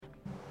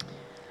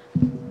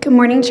Good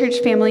morning, church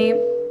family.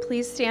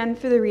 Please stand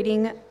for the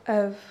reading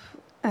of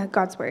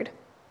God's Word.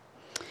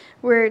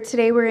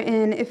 Today we're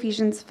in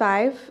Ephesians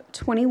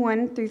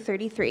 5:21 through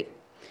 33.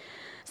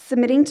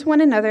 Submitting to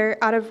one another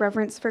out of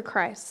reverence for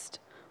Christ.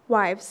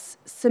 Wives,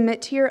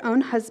 submit to your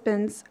own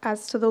husbands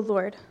as to the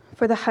Lord,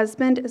 for the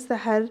husband is the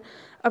head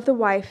of the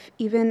wife,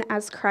 even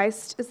as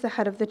Christ is the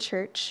head of the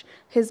church,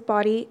 his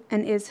body,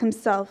 and is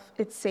himself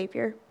its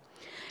Savior.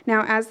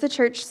 Now, as the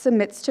church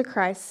submits to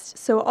Christ,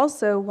 so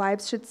also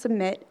wives should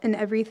submit in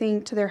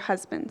everything to their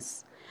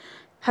husbands.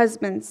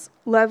 Husbands,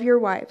 love your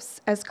wives,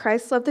 as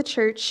Christ loved the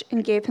church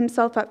and gave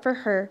himself up for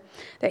her,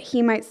 that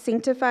he might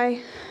sanctify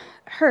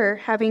her,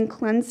 having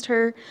cleansed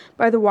her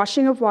by the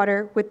washing of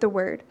water with the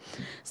word,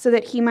 so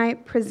that he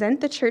might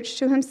present the church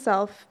to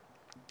himself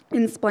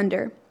in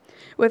splendor,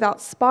 without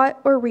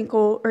spot or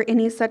wrinkle or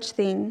any such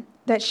thing,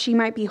 that she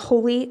might be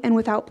holy and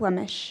without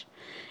blemish.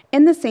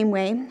 In the same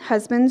way,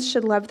 husbands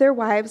should love their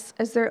wives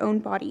as their own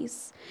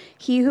bodies.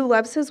 He who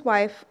loves his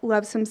wife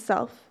loves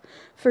himself.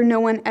 For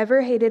no one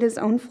ever hated his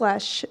own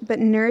flesh, but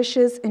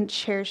nourishes and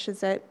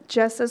cherishes it,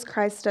 just as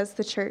Christ does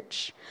the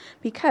church,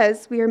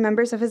 because we are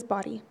members of his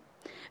body.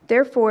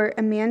 Therefore,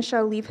 a man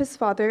shall leave his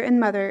father and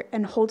mother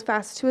and hold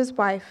fast to his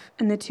wife,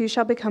 and the two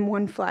shall become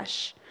one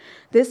flesh.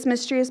 This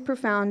mystery is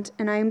profound,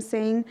 and I am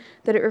saying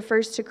that it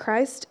refers to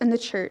Christ and the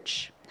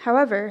church.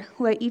 However,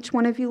 let each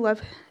one of you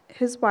love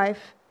his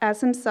wife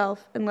as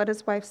himself, and let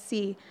his wife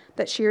see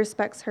that she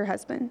respects her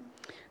husband.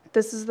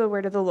 This is the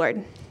word of the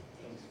Lord.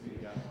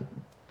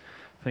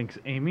 Thanks,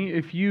 Amy.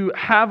 If you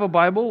have a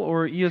Bible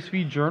or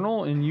ESV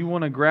journal and you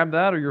want to grab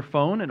that or your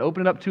phone and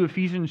open it up to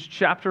Ephesians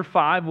chapter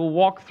 5, we'll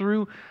walk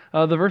through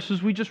the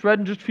verses we just read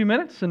in just a few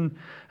minutes. And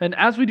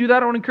as we do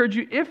that, I want to encourage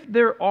you, if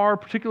there are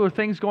particular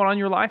things going on in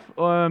your life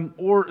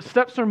or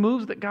steps or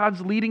moves that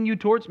God's leading you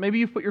towards, maybe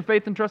you've put your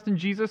faith and trust in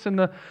Jesus in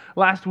the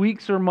last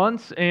weeks or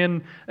months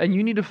and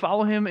you need to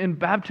follow him in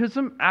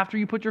baptism after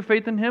you put your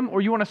faith in him,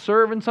 or you want to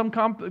serve in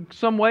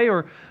some way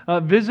or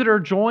visit or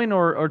join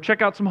or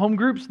check out some home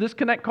groups, this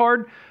Connect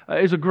card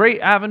is a great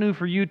avenue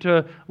for you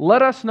to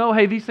let us know,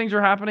 hey, these things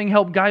are happening,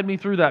 help guide me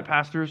through that,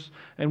 pastors,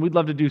 and we'd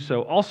love to do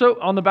so. Also,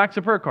 on the back's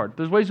a prayer card.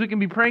 There's ways we can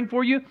be praying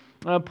for you.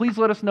 Please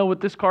let us know with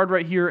this card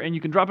right here, and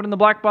you can drop it in the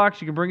black box,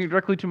 you can bring it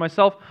directly to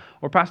myself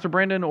or Pastor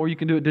Brandon, or you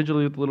can do it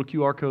digitally with the little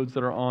QR codes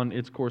that are on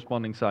its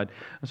corresponding side.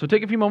 And so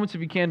take a few moments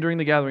if you can during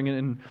the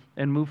gathering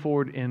and move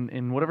forward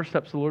in whatever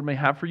steps the Lord may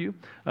have for you.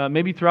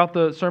 Maybe throughout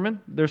the sermon,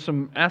 there's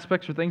some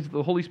aspects or things that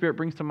the Holy Spirit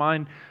brings to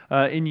mind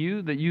in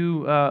you that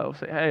you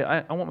say, hey,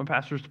 I want my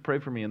pastors to pray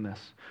for me in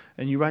this.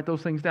 And you write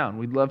those things down.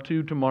 We'd love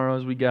to tomorrow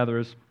as we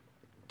gather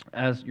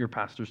as your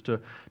pastors to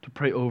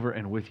pray over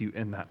and with you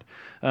in that.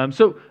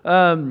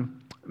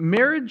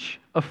 Marriage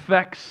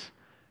affects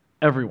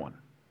everyone.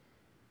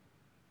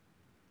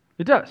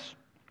 It does.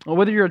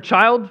 Whether you're a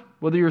child,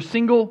 whether you're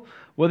single,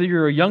 whether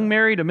you're a young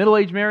married, a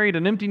middle-aged married,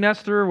 an empty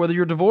nester, whether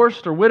you're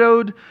divorced or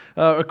widowed,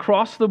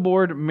 across the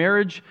board,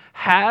 marriage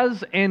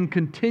has and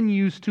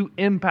continues to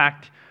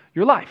impact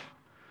your life.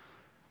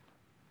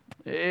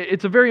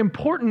 It's a very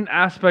important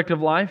aspect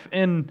of life,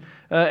 and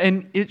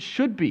it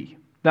should be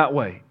that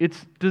way.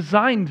 It's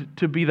designed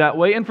to be that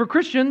way. And for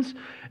Christians,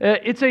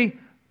 it's a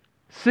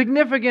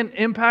significant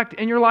impact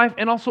in your life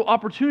and also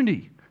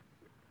opportunity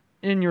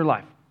in your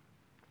life.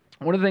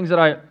 One of the things that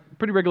I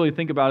pretty regularly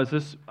think about is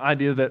this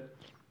idea that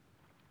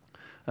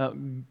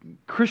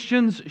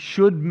Christians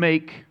should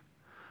make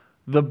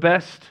the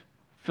best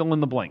fill in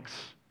the blanks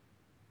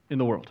in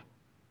the world.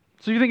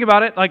 So you think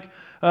about it, like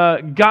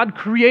God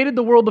created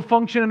the world to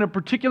function in a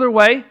particular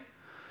way.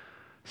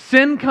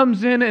 Sin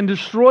comes in and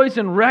destroys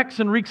and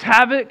wrecks and wreaks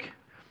havoc.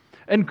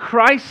 And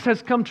Christ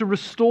has come to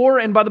restore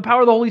and by the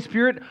power of the Holy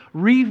Spirit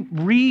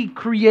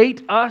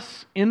recreate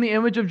us in the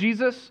image of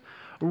Jesus,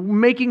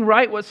 making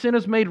right what sin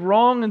has made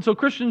wrong. And so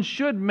Christians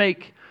should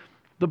make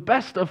the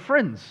best of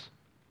friends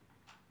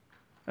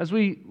as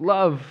we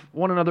love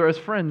one another as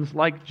friends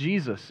like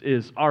Jesus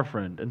is our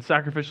friend and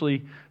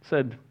sacrificially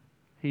said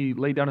he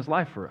laid down his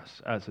life for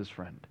us as his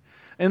friend.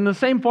 In the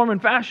same form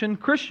and fashion,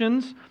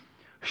 Christians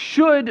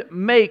should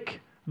make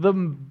the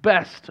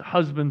best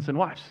husbands and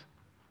wives.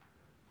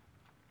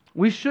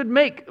 We should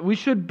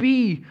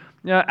be,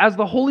 as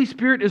the Holy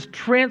Spirit is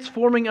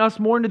transforming us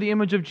more into the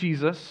image of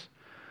Jesus,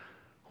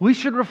 we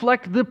should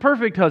reflect the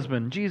perfect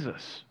husband,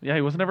 Jesus. Yeah,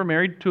 he was never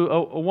married to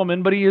a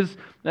woman, but he is,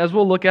 as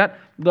we'll look at,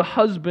 the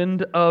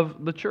husband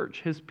of the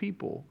church, his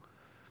people.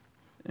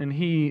 And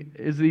he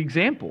is the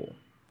example.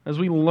 As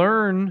we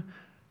learn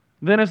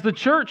then as the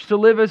church to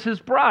live as his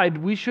bride,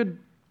 we should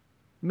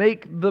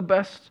make the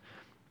best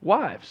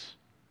wives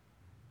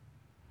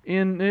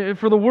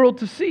for the world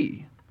to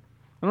see.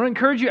 I want to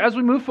encourage you as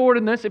we move forward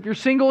in this, if you're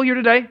single here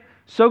today,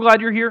 so glad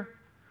you're here.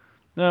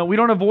 We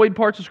don't avoid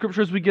parts of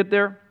Scripture as we get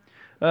there.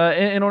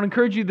 And I want to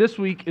encourage you, this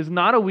week is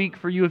not a week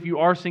for you if you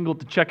are single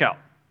to check out.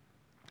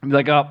 And be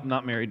like, oh,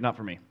 not married, not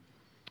for me.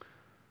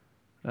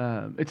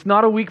 It's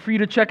not a week for you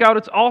to check out.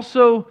 It's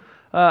also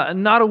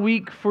not a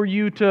week for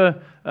you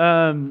to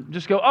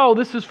just go, oh,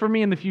 this is for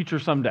me in the future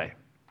someday.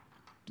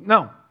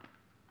 No,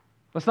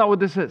 that's not what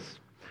this is.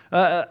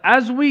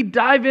 as we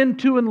dive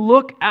into and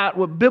look at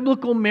what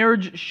biblical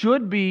marriage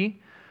should be,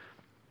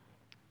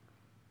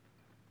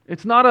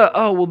 it's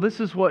not this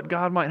is what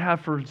God might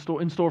have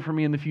in store for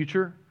me in the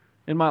future,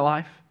 in my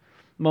life,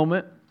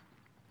 moment.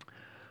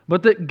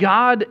 But that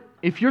God,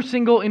 if you're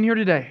single in here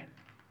today,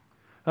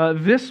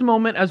 this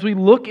moment as we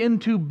look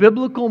into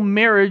biblical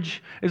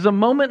marriage is a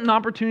moment and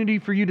opportunity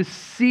for you to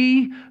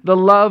see the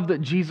love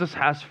that Jesus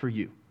has for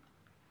you.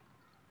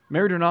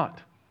 Married or not.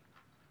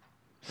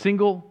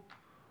 Single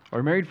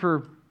or married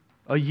for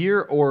a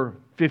year or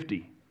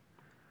 50.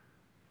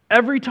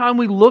 Every time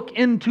we look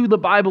into the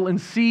Bible and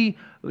see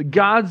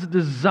God's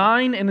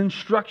design and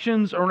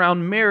instructions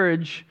around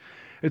marriage,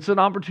 it's an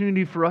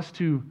opportunity for us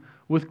to,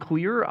 with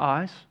clear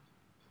eyes,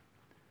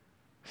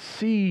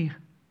 see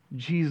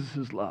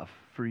Jesus' love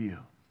for you,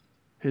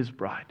 His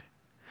bride,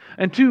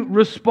 and to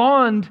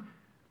respond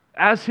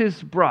as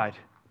His bride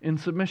in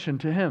submission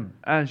to Him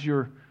as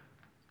your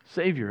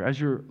Savior, as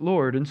your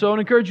Lord. And so I would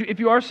encourage you, if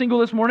you are single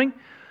this morning,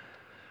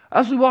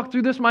 as we walk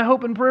through this, my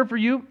hope and prayer for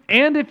you,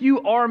 and if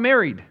you are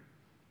married,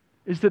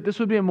 is that this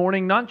would be a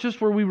morning not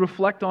just where we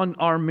reflect on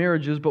our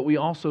marriages, but we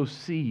also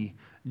see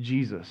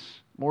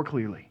Jesus more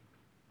clearly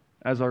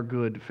as our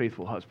good,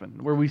 faithful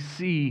husband, where we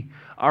see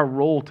our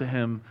role to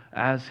Him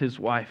as His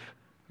wife,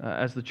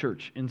 as the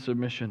church in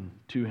submission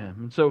to Him.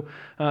 And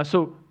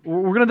so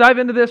we're going to dive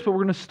into this, but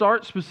we're going to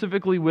start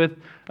specifically with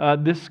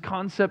this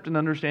concept and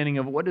understanding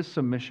of what is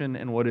submission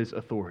and what is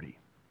authority.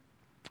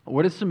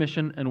 What is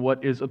submission and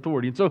what is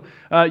authority? And so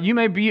you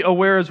may be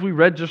aware, as we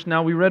read just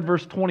now, we read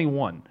verse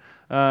 21.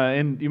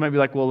 And you might be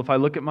like, well, if I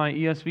look at my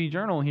ESV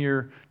journal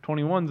here,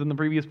 21's in the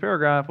previous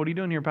paragraph. What are you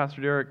doing here,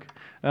 Pastor Derek?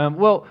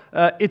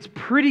 It's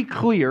pretty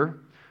clear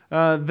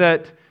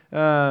that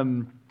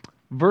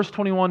verse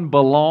 21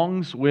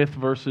 belongs with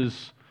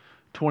verses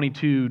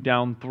 22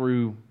 down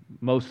through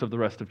most of the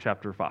rest of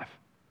chapter 5.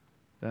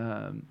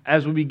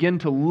 As we begin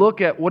to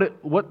look at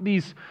what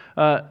these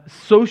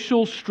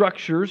social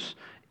structures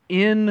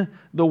in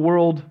the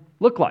world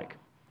look like,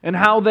 and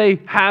how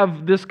they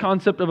have this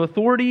concept of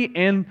authority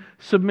and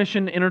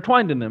submission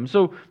intertwined in them.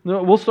 So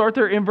we'll start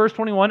there in verse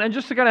 21. And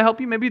just to kind of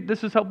help you, maybe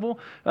this is helpful,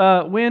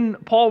 when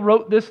Paul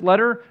wrote this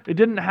letter, it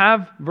didn't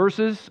have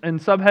verses and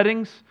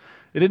subheadings.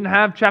 It didn't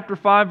have chapter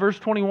 5, verse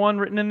 21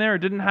 written in there. It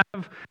didn't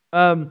have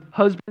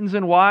husbands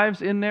and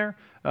wives in there.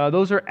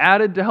 Those are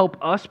added to help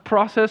us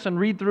process and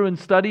read through and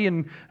study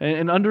and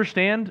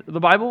understand the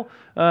Bible.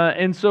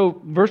 And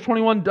so verse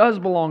 21 does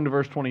belong to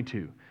verse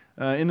 22.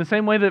 In the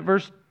same way that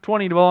verse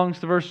 20 belongs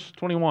to verse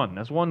 21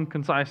 as one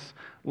concise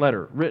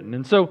letter written.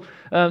 And so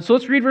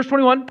let's read verse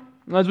 21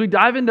 as we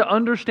dive into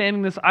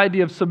understanding this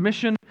idea of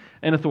submission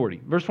and authority.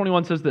 Verse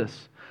 21 says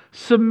this: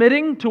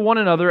 submitting to one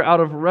another out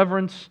of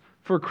reverence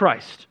for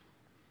Christ.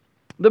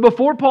 That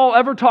before Paul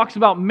ever talks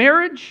about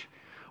marriage,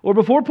 or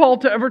before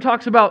Paul ever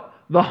talks about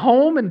the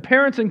home and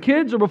parents and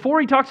kids, or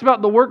before he talks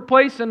about the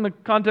workplace in the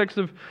context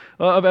of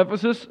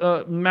Ephesus,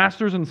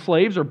 masters and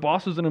slaves, or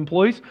bosses and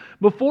employees,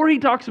 before he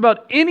talks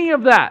about any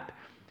of that,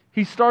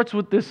 he starts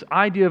with this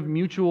idea of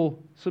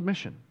mutual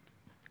submission.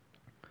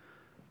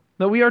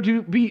 That we are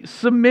to be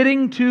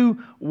submitting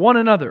to one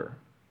another.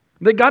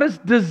 That God has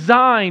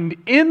designed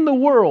in the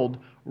world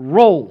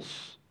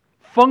roles,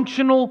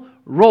 functional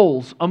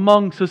roles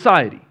among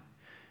society.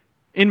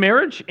 In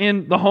marriage,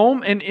 in the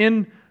home, and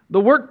in the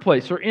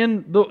workplace, or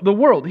in the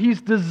world.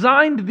 He's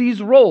designed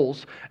these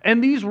roles,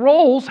 and these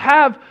roles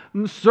have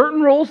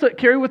certain roles that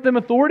carry with them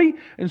authority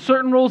and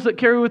certain roles that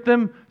carry with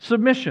them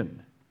submission.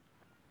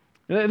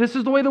 This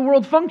is the way the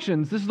world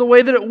functions. This is the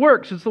way that it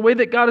works. It's the way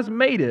that God has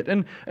made it.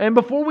 And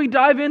before we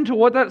dive into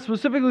what that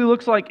specifically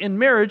looks like in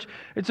marriage,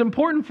 it's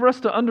important for us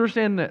to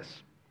understand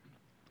this.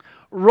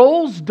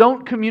 Roles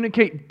don't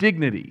communicate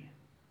dignity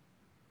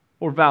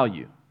or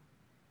value.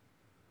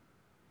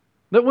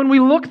 That when we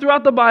look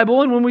throughout the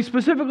Bible, and when we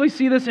specifically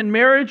see this in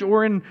marriage,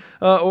 or in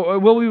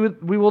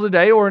we will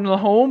today, or in the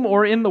home,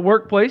 or in the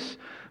workplace,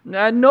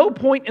 at no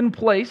point in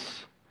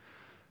place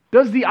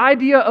does the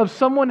idea of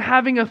someone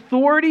having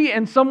authority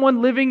and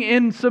someone living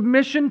in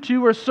submission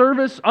to or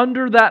service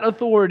under that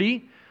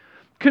authority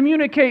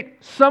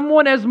communicate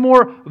someone as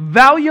more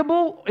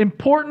valuable,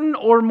 important,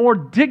 or more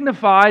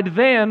dignified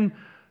than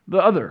the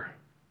other.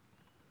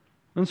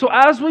 And so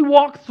as we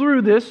walk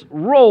through this,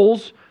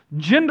 roles,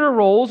 gender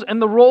roles,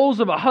 and the roles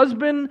of a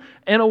husband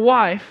and a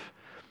wife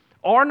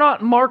are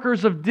not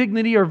markers of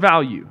dignity or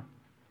value.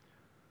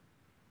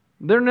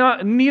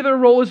 Neither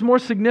role is more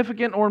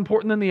significant or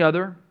important than the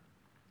other.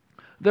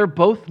 They're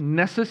both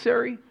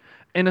necessary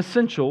and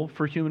essential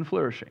for human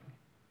flourishing.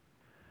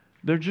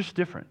 They're just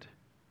different.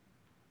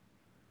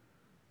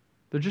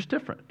 They're just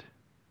different.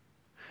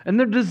 And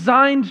they're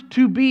designed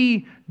to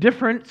be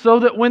different so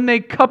that when they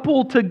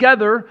couple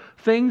together,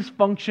 things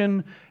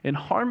function in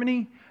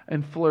harmony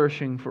and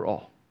flourishing for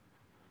all.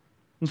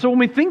 And so when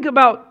we think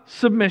about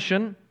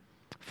submission,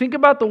 think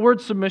about the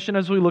word submission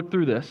as we look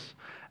through this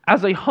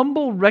as a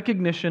humble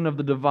recognition of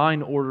the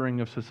divine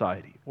ordering of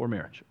society, or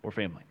marriage, or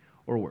family,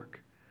 or work.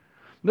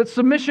 That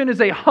submission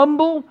is a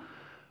humble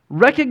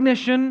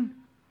recognition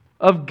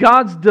of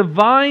God's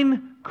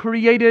divine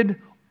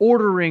created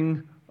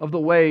ordering of the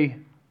way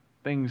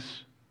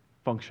things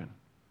function,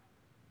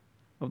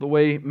 of the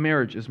way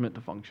marriage is meant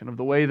to function, of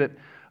the way that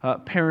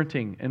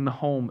parenting in the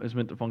home is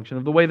meant to function,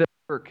 of the way that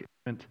work is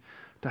meant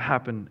to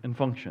happen and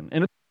function.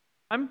 And it's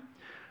time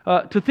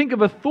to think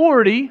of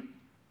authority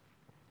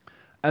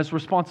as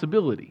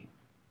responsibility,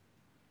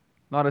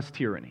 not as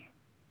tyranny.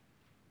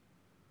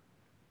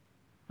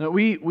 Now,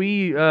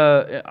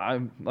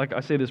 like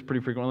I say this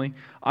pretty frequently,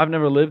 I've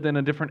never lived in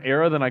a different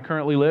era than I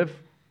currently live.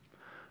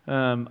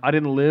 I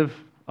didn't live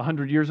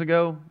 100 years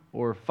ago,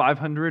 or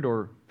 500,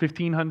 or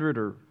 1,500,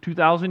 or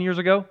 2,000 years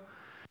ago.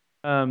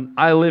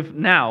 I live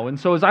now. And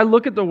so as I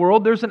look at the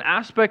world, there's an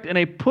aspect and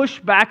a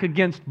pushback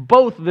against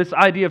both this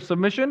idea of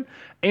submission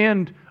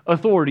and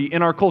authority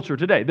in our culture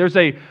today. There's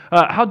a,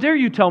 how dare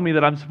you tell me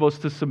that I'm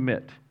supposed to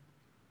submit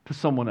to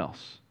someone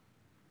else?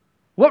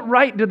 What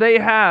right do they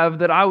have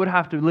that I would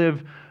have to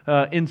live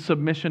in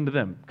submission to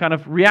them? Kind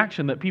of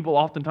reaction that people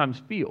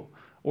oftentimes feel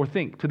or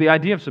think to the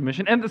idea of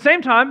submission. And at the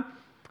same time,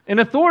 in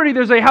authority,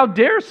 there's a how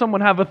dare someone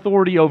have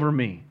authority over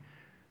me?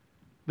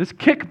 This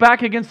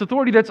kickback against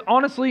authority that's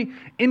honestly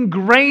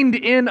ingrained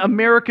in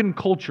American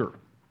culture.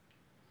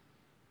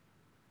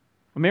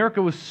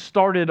 America was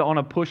started on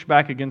a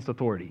pushback against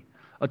authority.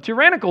 A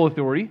tyrannical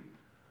authority,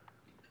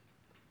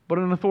 but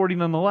an authority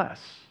nonetheless.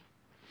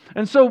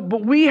 And so,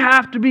 but we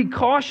have to be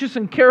cautious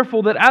and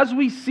careful that as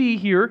we see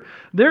here,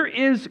 there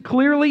is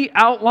clearly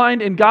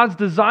outlined in God's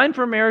design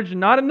for marriage,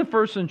 not in the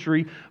first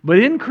century, but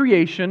in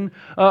creation,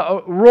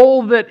 a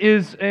role that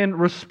is in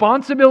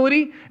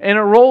responsibility and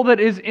a role that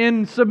is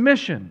in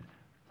submission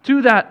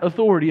to that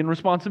authority and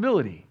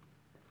responsibility.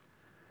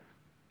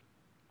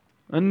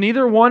 And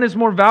neither one is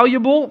more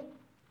valuable.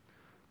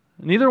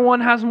 Neither one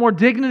has more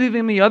dignity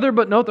than the other,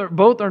 but note that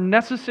both are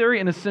necessary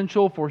and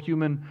essential for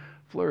human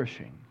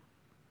flourishing.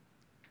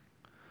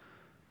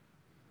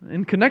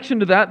 In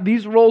connection to that,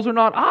 these roles are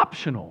not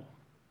optional.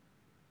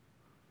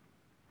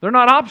 They're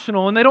not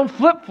optional, and they don't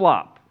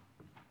flip-flop.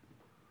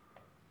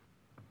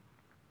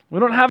 We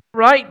don't have the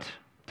right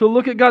to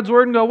look at God's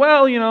Word and go,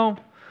 well,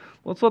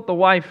 let's let the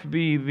wife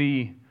be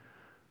the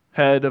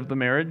head of the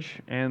marriage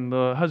and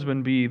the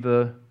husband be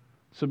the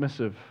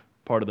submissive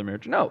part of the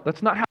marriage. No,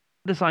 that's not how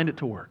God designed it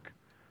to work.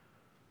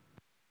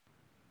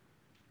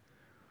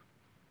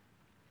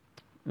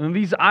 And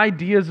these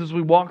ideas as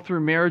we walk through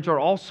marriage are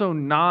also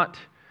not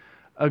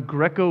a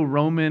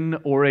Greco-Roman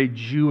or a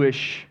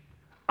Jewish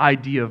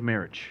idea of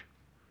marriage.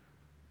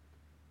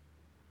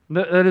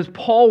 That is,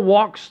 Paul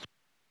walks through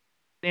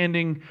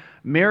understanding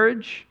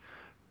marriage,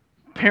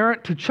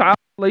 parent-to-child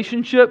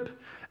relationship,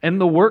 and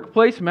the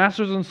workplace,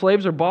 masters and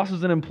slaves or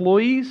bosses and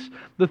employees,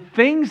 the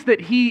things that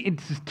he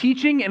is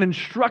teaching and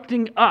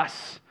instructing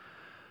us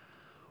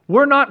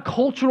were not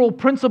cultural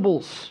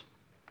principles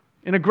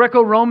in a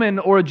Greco-Roman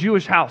or a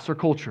Jewish house or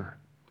culture.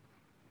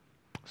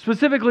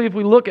 Specifically, if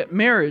we look at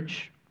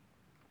marriage,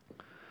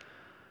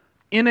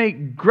 in a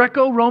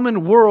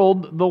Greco-Roman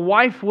world, the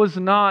wife was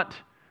not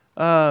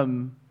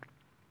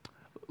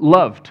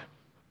loved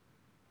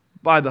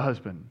by the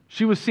husband.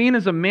 She was seen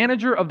as a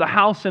manager of the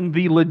house and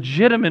the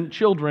legitimate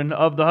children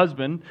of the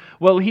husband.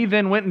 Well, he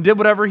then went and did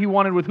whatever he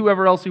wanted with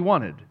whoever else he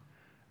wanted.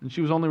 And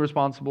she was only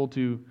responsible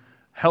to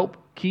help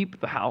keep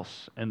the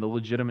house and the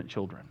legitimate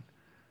children.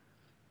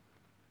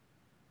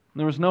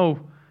 There was no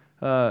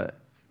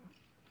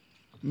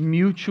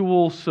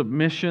mutual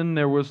submission.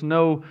 There was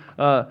no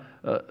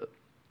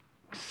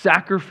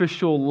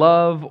sacrificial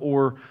love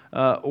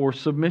or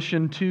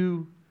submission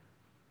to.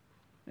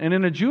 And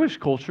in a Jewish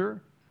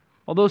culture,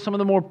 although some of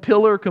the more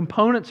pillar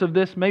components of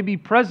this may be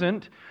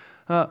present,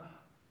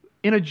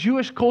 in a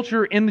Jewish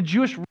culture, in the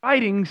Jewish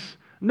writings,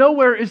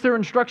 nowhere is there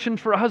instruction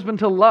for a husband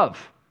to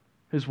love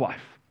his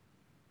wife.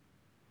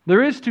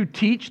 There is to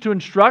teach, to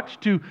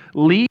instruct, to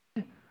lead,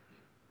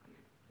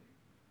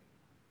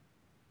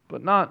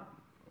 but not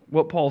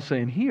what Paul's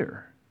saying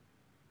here.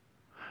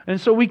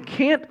 And so we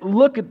can't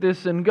look at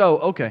this and go,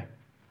 okay,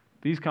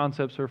 these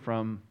concepts are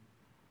from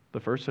the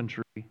first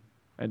century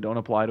and don't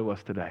apply to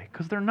us today.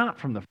 Because they're not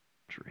from the first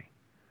century.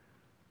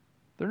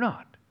 They're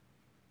not.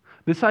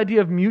 This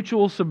idea of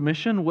mutual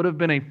submission would have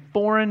been a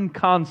foreign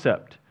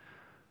concept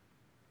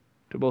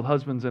to both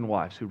husbands and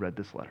wives who read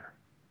this letter.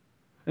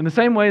 In the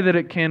same way that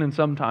it can and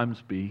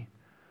sometimes be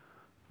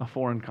a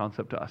foreign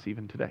concept to us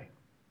even today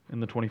in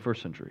the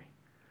 21st century.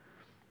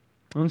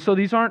 And so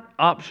these aren't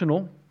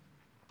optional.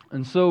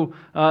 And so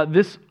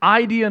this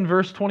idea in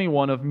verse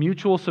 21 of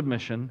mutual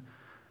submission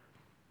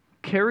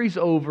carries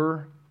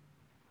over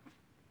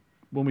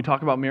when we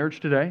talk about marriage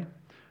today.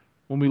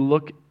 When we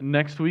look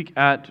next week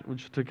at,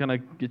 which to kind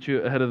of get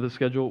you ahead of the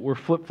schedule, we're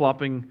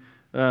flip-flopping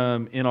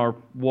in our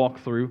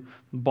walkthrough.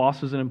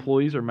 Bosses and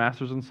employees or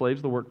masters and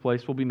slaves, the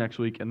workplace will be next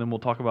week, and then we'll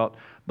talk about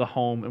the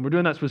home. And we're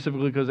doing that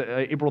specifically because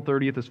April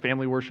 30th is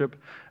family worship,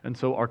 and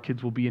so our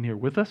kids will be in here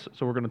with us.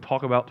 So we're going to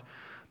talk about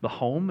the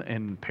home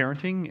and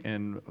parenting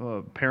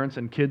and parents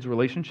and kids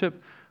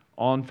relationship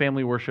on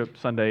family worship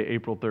Sunday,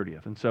 April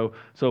 30th. And so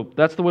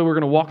that's the way we're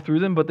going to walk through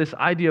them, but this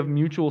idea of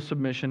mutual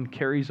submission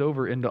carries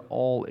over into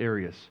all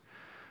areas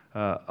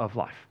of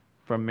life,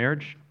 from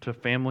marriage to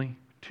family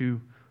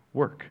to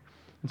work.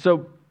 And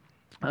so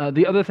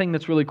the other thing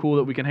that's really cool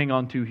that we can hang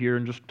on to here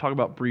and just talk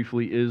about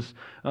briefly is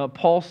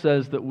Paul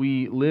says that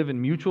we live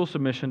in mutual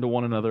submission to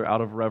one another out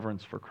of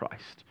reverence for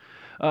Christ.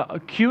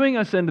 Cueing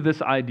us into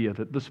this idea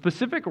that the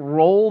specific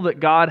role that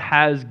God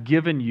has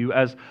given you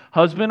as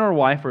husband or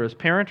wife, or as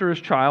parent or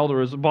as child,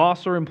 or as a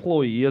boss or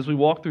employee, as we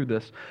walk through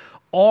this,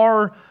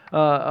 are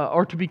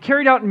to be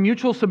carried out in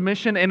mutual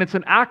submission, and it's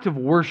an act of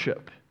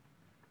worship.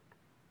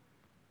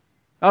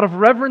 Out of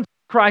reverence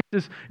for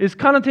Christ is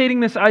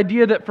connotating this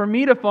idea that for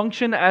me to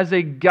function as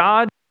a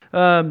God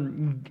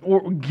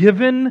or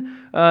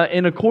given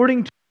and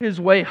according to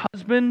His way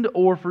husband,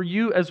 or for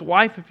you as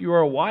wife, if you are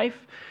a wife,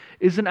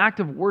 is an act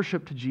of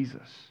worship to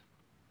Jesus.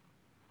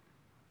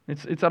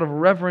 It's out of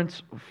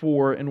reverence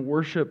for and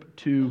worship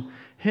to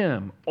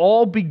Him,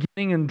 all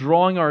beginning and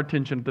drawing our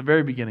attention at the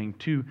very beginning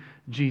to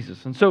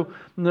Jesus. And so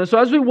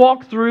as we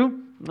walk through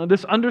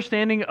this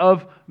understanding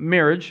of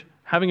marriage,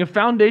 having a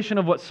foundation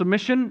of what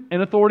submission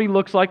and authority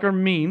looks like or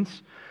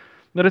means,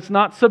 that it's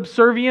not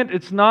subservient,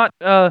 it's not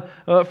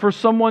for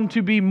someone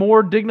to be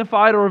more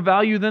dignified or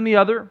valued than the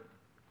other.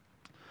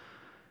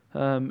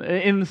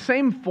 In the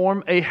same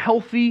form, a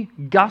healthy,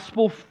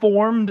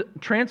 gospel-formed,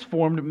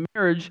 transformed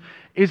marriage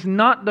is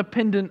not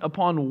dependent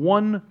upon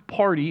one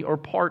party or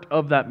part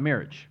of that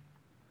marriage.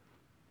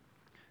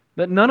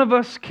 That none of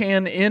us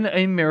can, in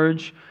a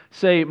marriage,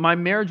 say, my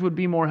marriage would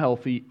be more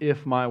healthy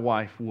if my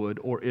wife would,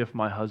 or if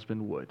my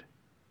husband would, ...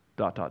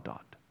 That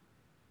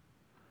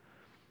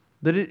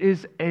it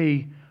is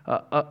a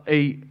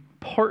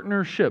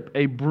partnership,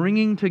 a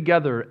bringing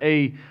together,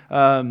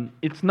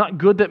 it's not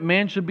good that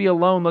man should be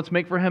alone, let's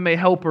make for him a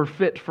helper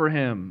fit for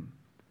him.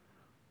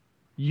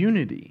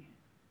 Unity.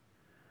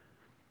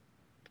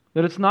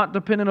 That it's not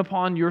dependent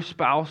upon your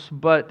spouse,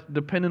 but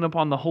dependent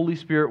upon the Holy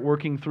Spirit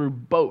working through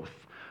both,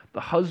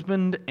 the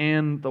husband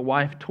and the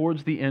wife,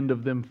 towards the end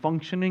of them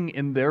functioning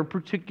in their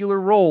particular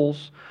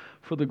roles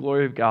for the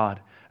glory of God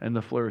and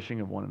the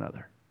flourishing of one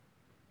another.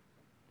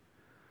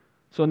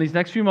 So in these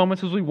next few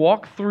moments, as we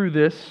walk through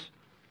this,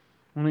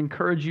 I want to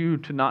encourage you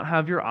to not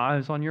have your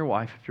eyes on your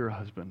wife if you're a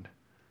husband.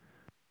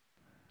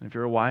 And if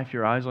you're a wife,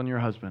 your eyes on your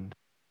husband.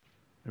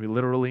 Maybe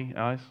literally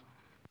eyes.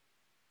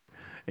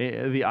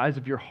 The eyes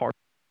of your heart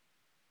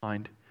and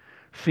mind,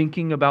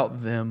 thinking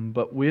about them,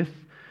 but with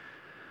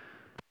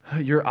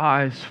your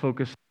eyes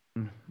focused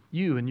on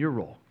you and your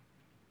role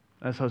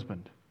as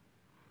husband.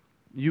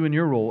 You and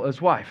your role as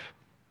wife.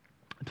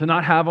 To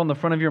not have on the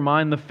front of your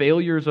mind the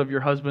failures of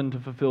your husband to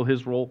fulfill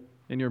his role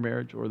in your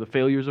marriage, or the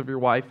failures of your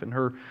wife and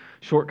her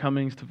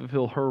shortcomings to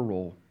fulfill her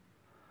role.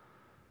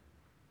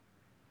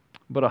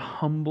 But a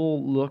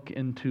humble look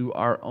into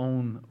our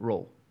own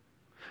role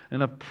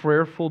and a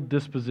prayerful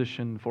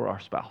disposition for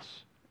our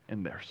spouse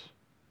and theirs.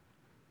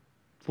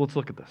 So let's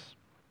look at this.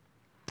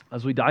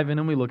 As we dive in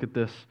and we look at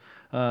this,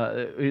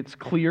 it's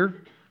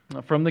clear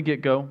from the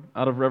get-go,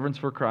 out of reverence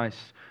for Christ,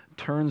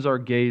 turns our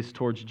gaze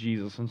towards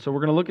Jesus. And so we're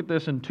going to look at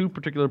this in two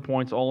particular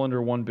points, all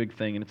under one big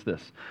thing, and it's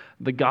this.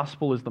 The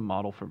gospel is the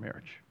model for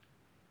marriage.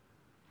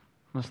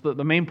 That's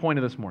the main point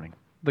of this morning.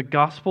 The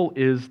gospel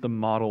is the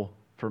model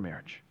for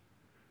marriage.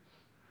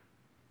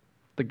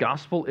 The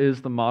gospel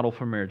is the model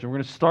for marriage. And we're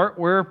going to start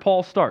where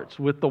Paul starts,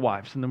 with the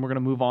wives, and then we're going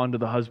to move on to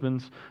the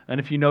husbands. And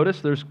if you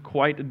notice, there's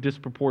quite a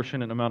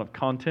disproportionate amount of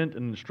content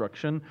and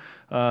instruction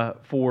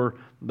for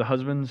the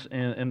husbands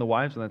and the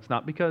wives, and that's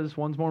not because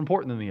one's more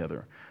important than the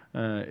other.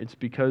 It's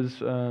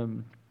because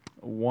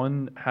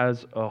one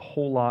has a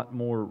whole lot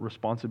more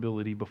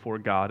responsibility before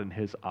God in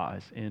His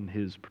eyes in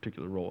his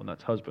particular role, and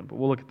that's husband. But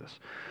we'll look at this.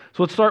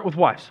 So let's start with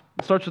wives.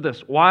 It starts with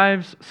this.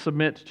 Wives,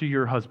 submit to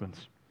your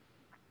husbands.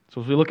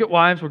 So as we look at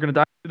wives, we're going to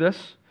dive into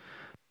this.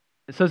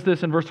 It says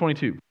this in verse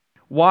 22.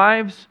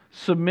 Wives,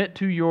 submit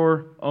to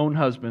your own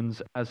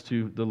husbands as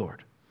to the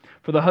Lord.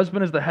 For the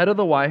husband is the head of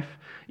the wife,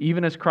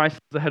 even as Christ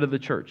is the head of the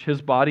church,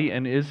 His body,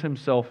 and is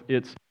Himself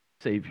its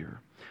Savior.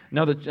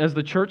 Now, as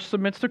the church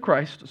submits to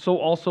Christ, so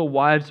also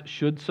wives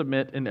should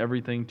submit in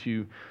everything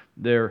to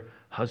their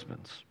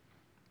husbands.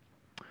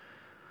 I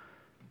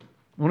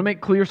want to make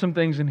clear some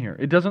things in here.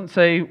 It doesn't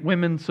say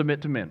women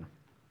submit to men.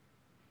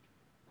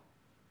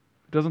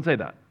 It doesn't say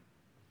that.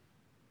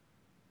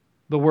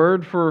 The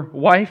word for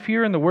wife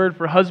here and the word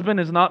for husband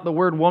is not the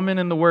word woman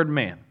and the word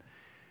man.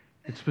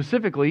 It's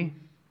specifically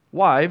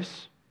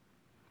wives,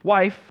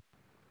 wife,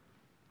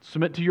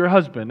 submit to your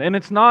husband. And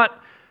it's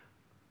not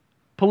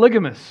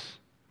polygamous.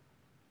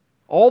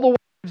 All the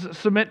wives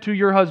submit to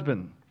your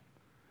husband.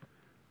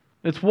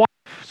 It's wife,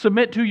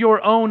 submit to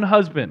your own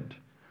husband.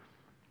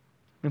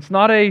 It's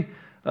not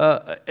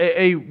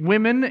a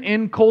women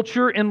in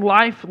culture, in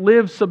life,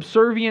 live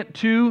subservient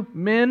to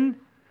men.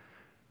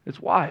 It's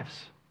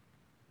wives.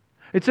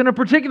 It's in a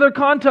particular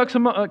context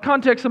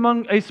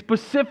among a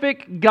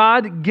specific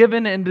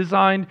God-given and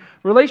designed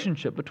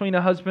relationship between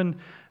a husband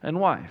and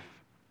wife.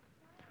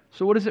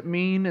 So what does it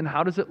mean and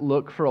how does it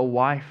look for a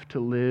wife to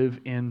live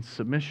in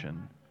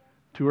submission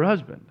to her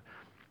husband?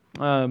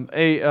 One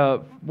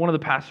of the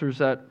pastors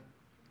at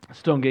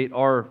Stonegate,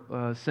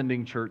 our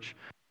sending church,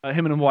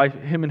 him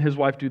and his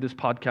wife do this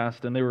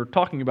podcast, and they were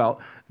talking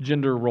about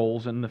gender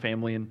roles in the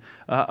family, and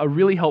a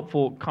really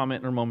helpful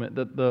comment or moment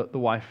that the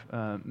wife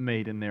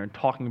made in there, and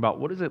talking about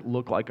what does it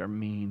look like or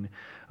mean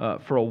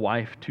for a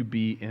wife to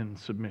be in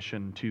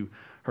submission to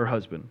her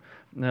husband.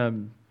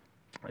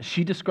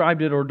 She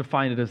described it or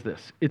defined it as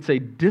this: it's a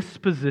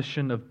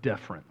disposition of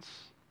deference.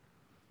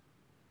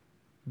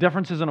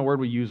 Deference isn't a word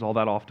we use all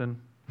that often,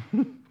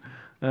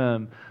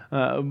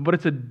 but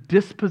it's a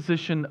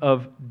disposition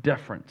of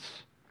deference,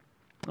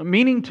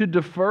 meaning to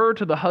defer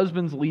to the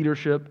husband's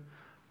leadership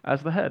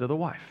as the head of the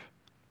wife.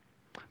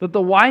 That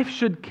the wife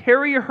should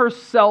carry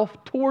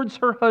herself towards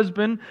her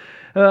husband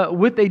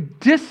with a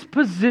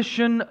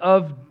disposition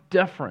of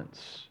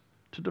deference,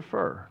 to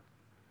defer.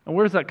 And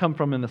where does that come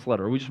from in this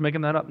letter? Are we just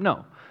making that up?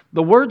 No.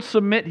 The word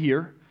submit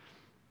here,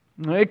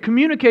 it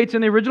communicates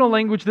in the original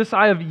language this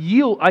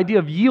idea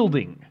of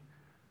yielding,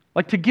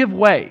 like to give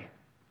way.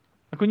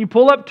 Like when you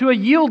pull up to a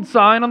yield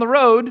sign on the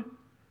road,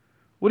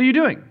 what are you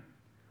doing?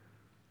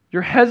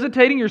 You're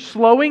hesitating, you're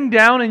slowing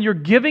down, and you're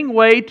giving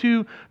way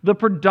to the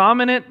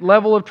predominant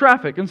level of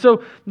traffic. And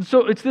so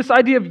it's this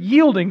idea of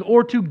yielding,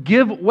 or to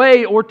give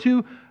way, or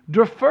to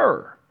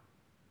defer.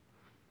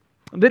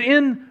 That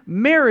in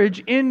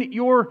marriage, in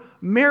your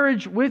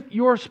marriage with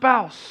your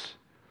spouse,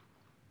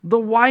 the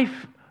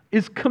wife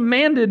is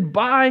commanded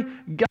by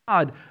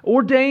God,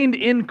 ordained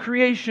in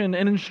creation,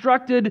 and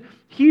instructed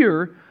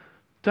here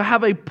to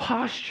have a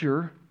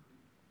posture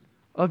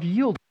of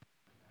yielding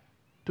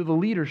to the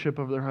leadership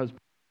of their husband.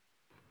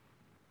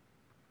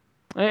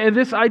 And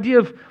this idea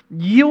of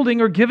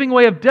yielding or giving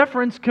way of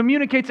deference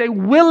communicates a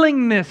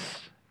willingness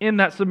in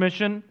that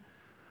submission,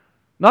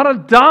 not a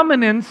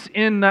dominance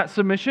in that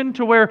submission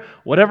to where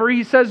whatever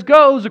he says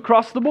goes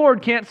across the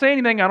board, can't say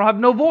anything, I don't have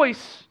no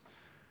voice.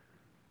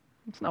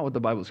 That's not what the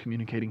Bible is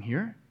communicating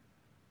here.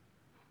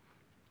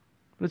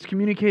 But it's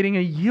communicating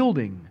a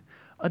yielding,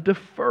 a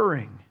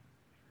deferring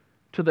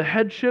to the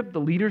headship, the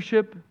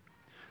leadership,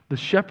 the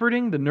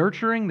shepherding, the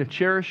nurturing, the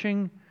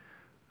cherishing,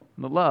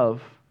 and the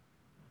love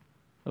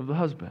of the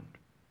husband.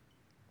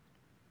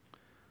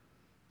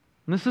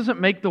 And this doesn't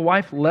make the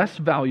wife less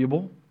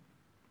valuable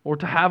or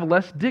to have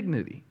less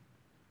dignity.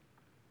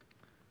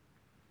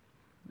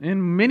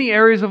 In many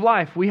areas of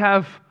life, we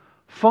have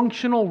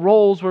functional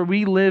roles where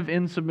we live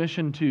in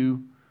submission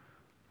to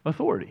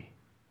authority.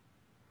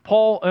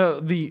 Paul,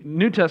 the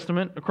New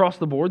Testament across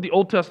the board, the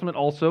Old Testament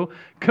also,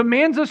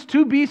 commands us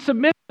to be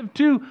submissive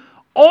to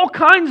all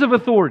kinds of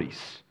authorities.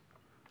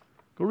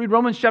 Go read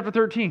Romans chapter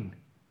 13.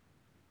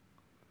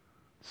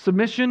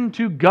 Submission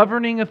to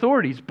governing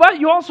authorities. But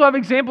you also have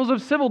examples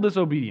of civil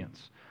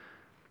disobedience.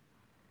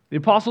 The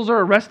apostles are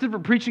arrested for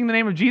preaching the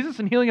name of Jesus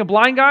and healing a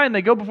blind guy, and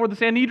they go before the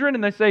Sanhedrin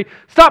and they say,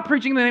 stop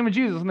preaching the name of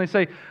Jesus. And they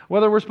say,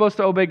 whether we're supposed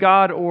to obey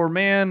God or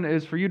man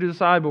is for you to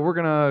decide, but we're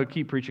going to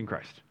keep preaching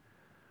Christ.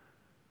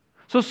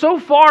 So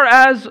far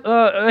as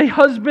a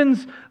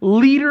husband's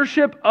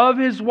leadership of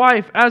his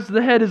wife as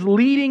the head is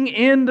leading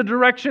in the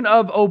direction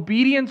of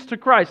obedience to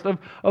Christ,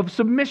 of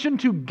submission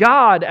to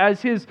God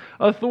as his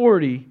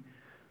authority,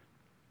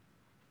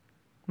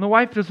 and the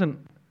wife doesn't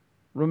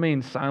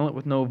remain silent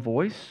with no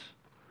voice,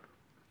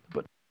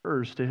 but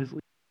defers to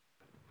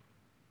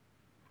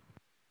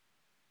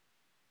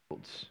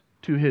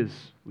his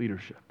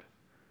leadership.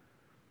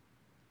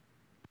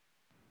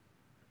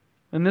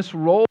 And this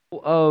role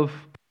of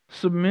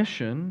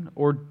submission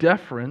or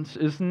deference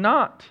is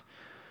not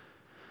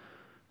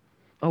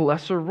a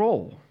lesser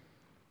role.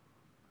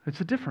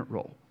 It's a different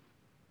role.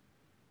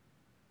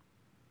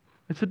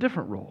 It's a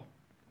different role.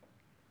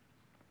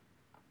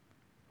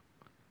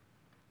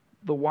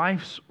 The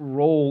wife's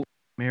role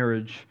in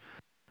marriage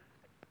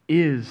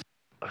is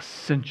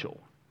essential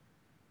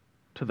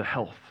to the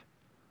health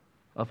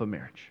of a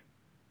marriage.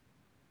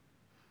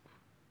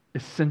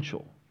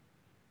 Essential.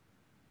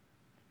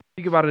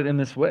 Think about it in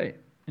this way.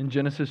 In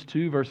Genesis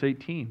 2, verse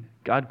 18,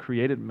 God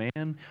created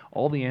man,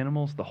 all the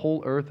animals, the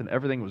whole earth, and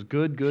everything was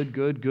good, good,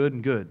 good, good,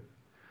 and good.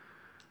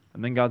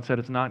 And then God said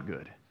it's not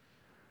good,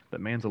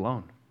 that man's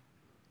alone.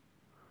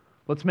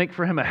 Let's make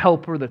for him a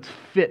helper that's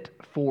fit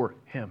for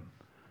him.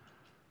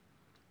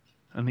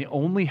 And the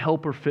only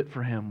helper fit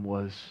for him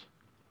was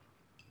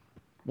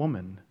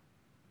woman,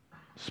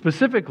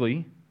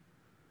 specifically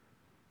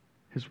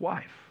his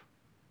wife,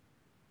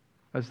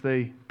 as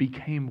they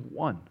became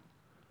one.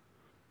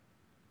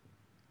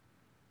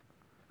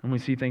 And we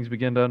see things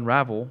begin to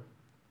unravel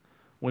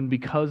when,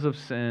 because of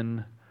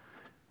sin,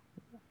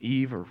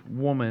 Eve or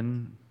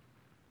woman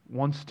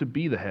wants to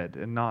be the head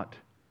and not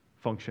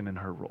function in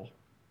her role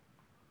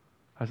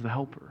as the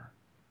helper,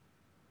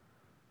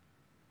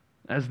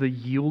 as the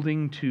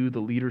yielding to the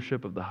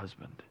leadership of the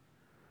husband.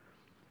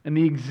 And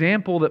the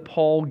example that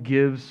Paul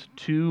gives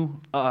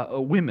to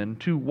women,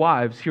 to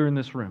wives here in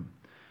this room,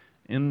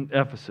 in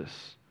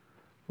Ephesus,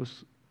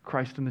 was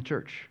Christ in the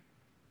church.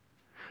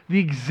 The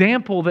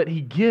example that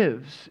he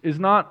gives is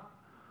not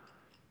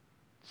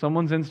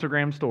someone's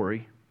Instagram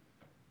story,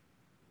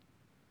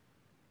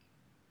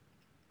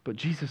 but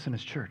Jesus and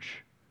his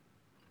church.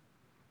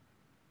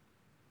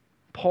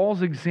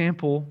 Paul's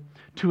example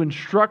to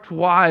instruct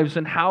wives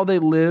in how they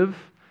live,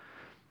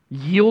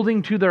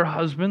 yielding to their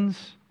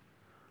husbands,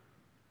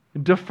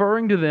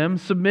 deferring to them,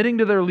 submitting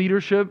to their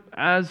leadership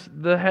as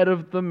the head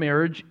of the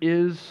marriage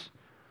is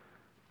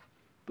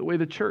the way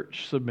the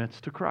church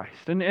submits to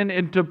Christ.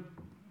 And to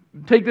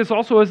take this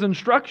also as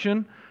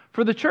instruction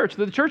for the church.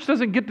 The church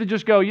doesn't get to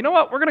just go, you know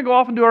what, we're going to go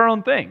off and do our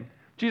own thing.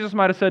 Jesus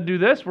might have said do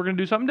this, we're going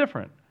to do something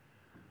different.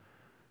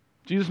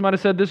 Jesus might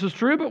have said this is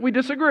true, but we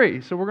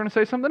disagree, so we're going to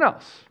say something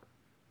else.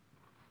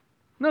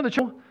 No, the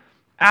church,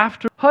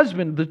 after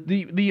husband,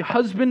 the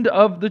husband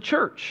of the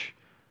church,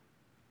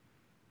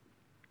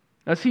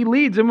 as he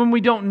leads, and when we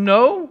don't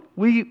know,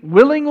 we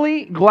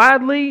willingly,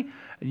 gladly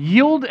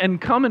yield and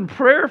come in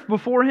prayer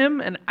before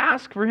him and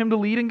ask for him to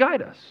lead and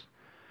guide us.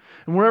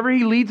 And wherever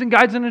he leads and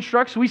guides and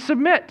instructs, we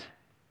submit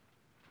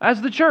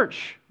as the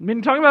church. I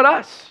mean, talking about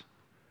us.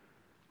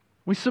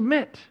 We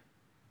submit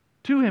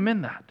to him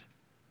in that.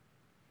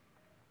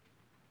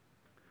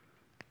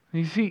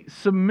 You see,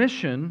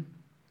 submission,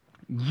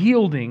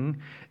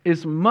 yielding,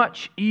 is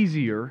much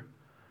easier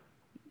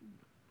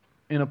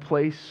in a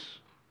place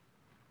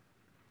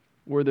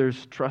where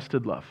there's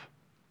trusted love.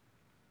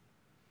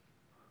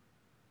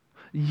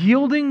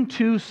 Yielding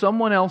to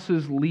someone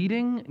else's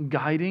leading,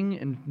 guiding,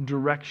 and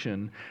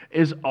direction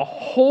is a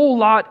whole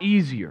lot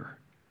easier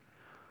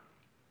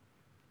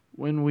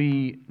when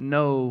we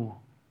know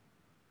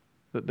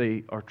that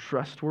they are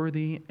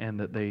trustworthy and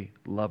that they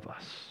love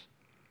us.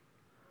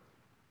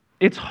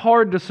 It's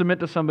hard to submit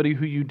to somebody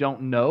who you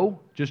don't know,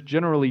 just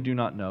generally do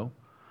not know,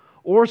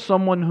 or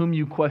someone whom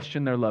you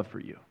question their love for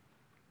you.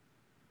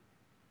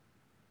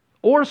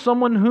 Or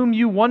someone whom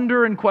you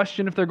wonder and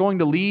question if they're going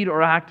to lead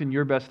or act in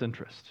your best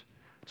interest.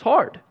 It's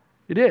hard.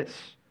 It is.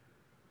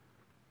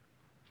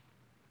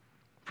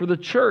 For the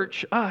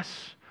church,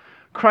 us,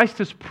 Christ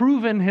has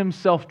proven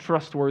himself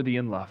trustworthy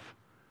in love.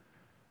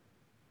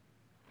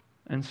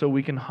 And so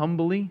we can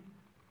humbly,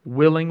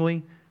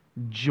 willingly,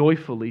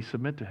 joyfully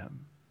submit to him.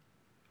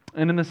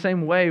 And in the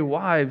same way,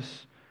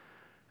 wives,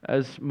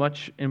 as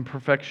much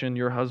imperfection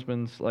your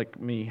husbands like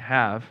me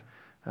have,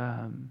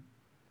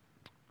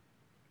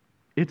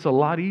 it's a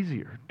lot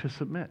easier to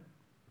submit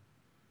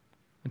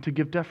and to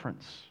give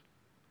deference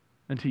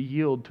and to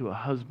yield to a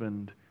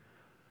husband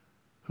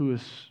who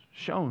has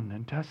shown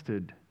and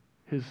tested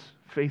his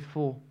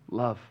faithful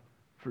love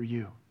for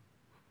you.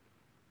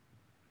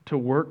 To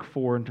work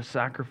for and to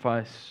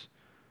sacrifice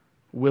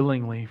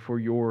willingly for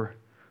your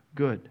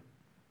good.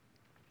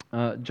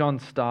 John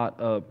Stott,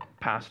 a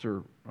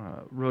pastor,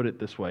 wrote it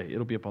this way.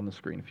 It'll be up on the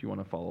screen if you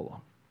want to follow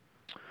along.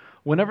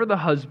 Whenever the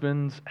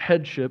husband's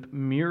headship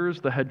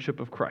mirrors the headship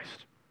of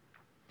Christ,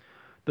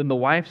 then the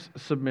wife's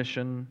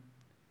submission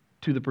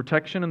to the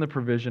protection and the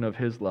provision of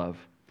his love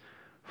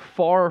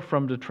far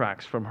from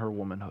detracts from her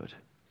womanhood,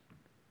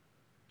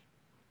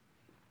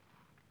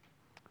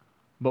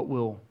 but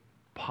will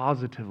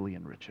positively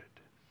enrich it.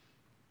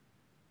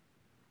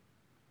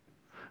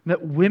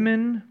 That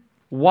women,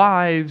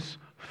 wives,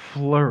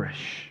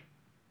 flourish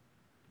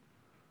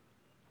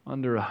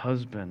under a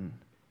husband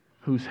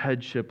whose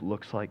headship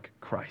looks like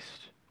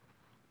Christ.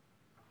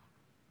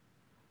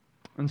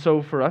 And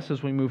so for us,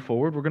 as we move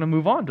forward, we're going to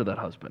move on to that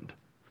husband.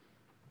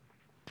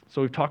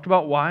 So we've talked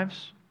about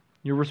wives,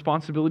 your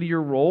responsibility,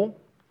 your role,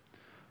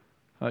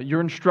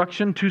 your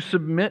instruction to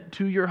submit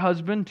to your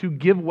husband, to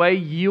give way,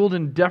 yield,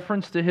 and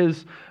deference to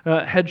his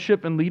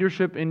headship and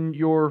leadership in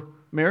your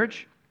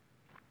marriage.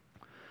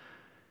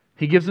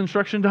 He gives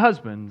instruction to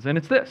husbands, and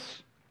it's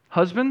this.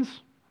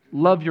 Husbands,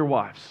 love your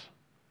wives.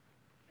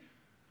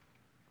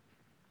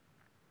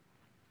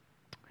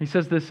 He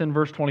says this in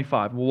verse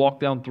 25. We'll walk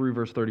down through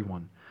verse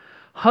 31.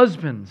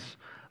 Husbands,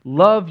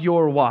 love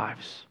your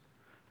wives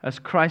as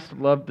Christ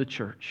loved the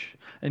church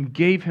and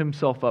gave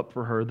himself up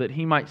for her, that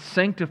he might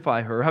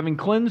sanctify her, having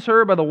cleansed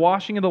her by the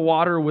washing of the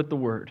water with the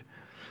word,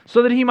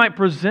 so that he might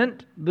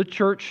present the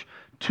church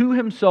to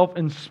himself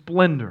in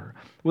splendor,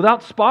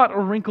 without spot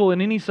or wrinkle in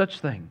any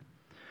such thing,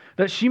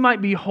 that she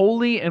might be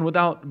holy and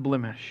without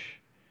blemish.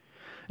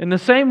 In the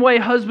same way,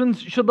 husbands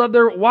should love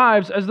their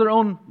wives as their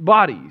own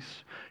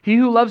bodies. He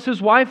who loves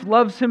his wife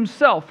loves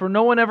himself, for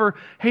no one ever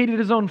hated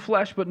his own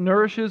flesh, but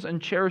nourishes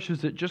and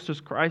cherishes it, just as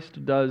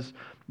Christ does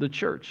the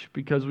church,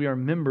 because we are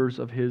members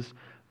of his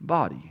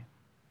body.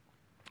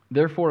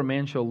 Therefore a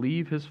man shall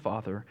leave his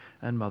father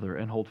and mother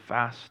and hold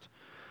fast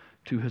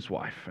to his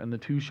wife, and the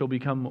two shall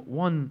become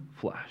one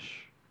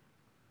flesh.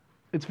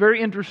 It's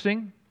very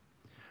interesting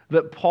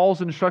that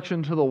Paul's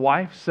instruction to the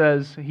wife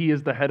says he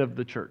is the head of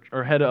the church,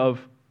 or head of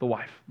the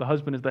wife. The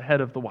husband is the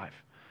head of the wife.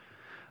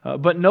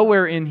 But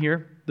nowhere in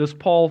here does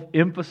Paul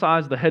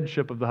emphasize the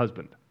headship of the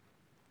husband,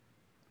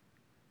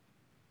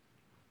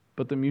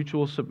 but the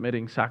mutual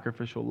submitting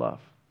sacrificial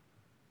love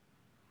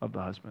of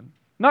the husband.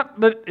 Not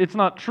that it's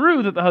not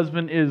true that the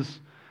husband is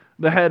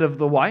the head of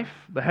the wife,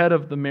 the head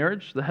of the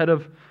marriage, the head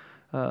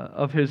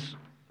of his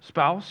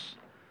spouse,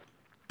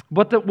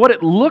 but that what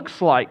it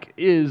looks like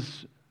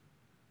is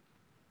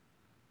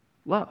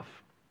love.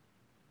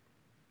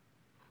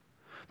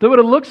 That what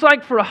it looks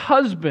like for a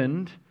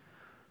husband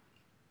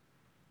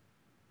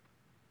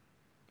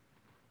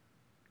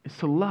is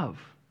to love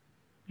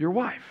your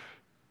wife.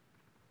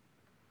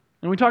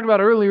 And we talked about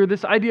earlier,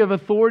 this idea of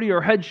authority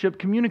or headship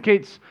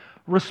communicates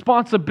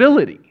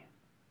responsibility.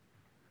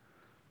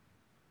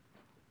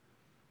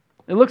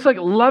 It looks like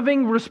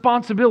loving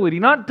responsibility,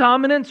 not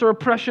dominance or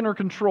oppression or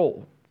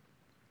control.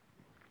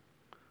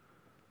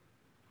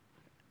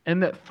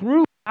 And that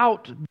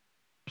throughout the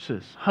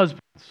verses,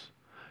 husbands,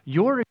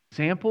 your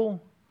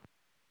example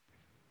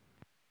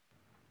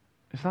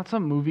is not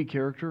some movie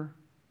character.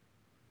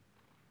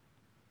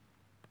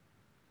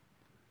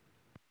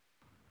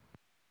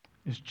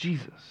 Is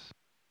Jesus.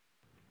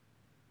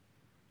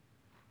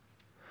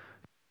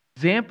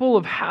 Example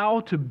of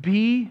how to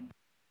be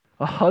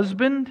a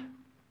husband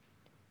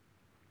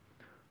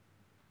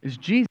is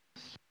Jesus.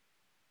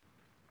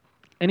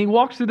 And he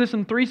walks through this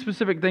in three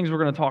specific things we're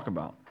going to talk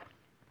about.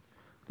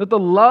 That the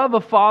love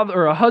a father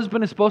or a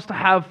husband is supposed to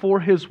have for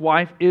his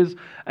wife is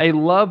a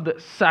love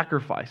that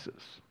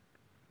sacrifices.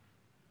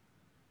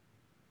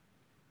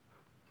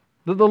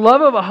 That the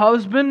love of a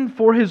husband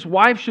for his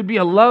wife should be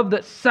a love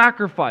that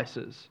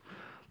sacrifices,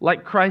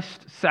 like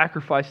Christ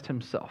sacrificed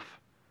himself.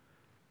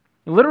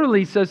 It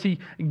literally says he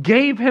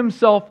gave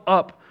himself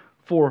up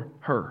for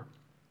her.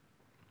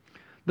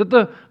 That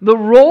the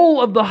role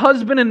of the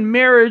husband in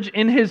marriage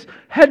in his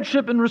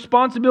headship and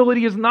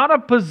responsibility is not a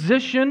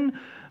position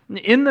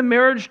in the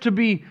marriage to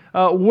be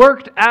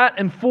worked at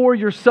and for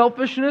your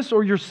selfishness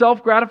or your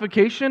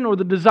self-gratification or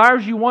the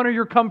desires you want or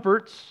your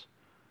comforts,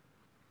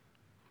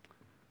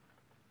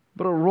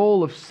 but a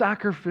role of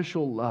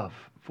sacrificial love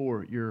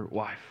for your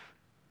wife.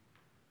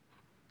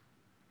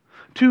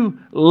 To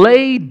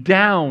lay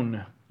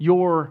down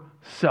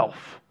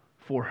yourself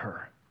for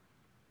her,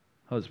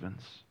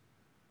 husbands.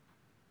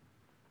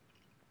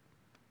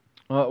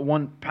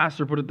 One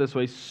pastor put it this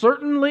way: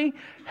 certainly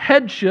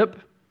headship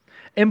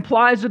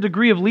implies a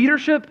degree of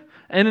leadership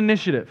and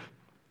initiative,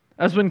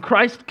 as when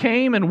Christ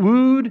came and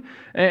wooed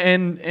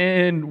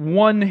and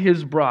won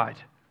his bride.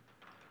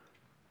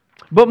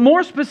 But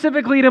more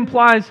specifically, it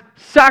implies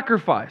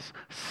sacrifice,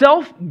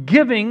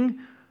 self-giving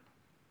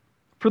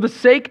for the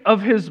sake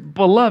of his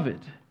beloved,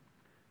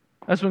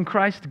 as when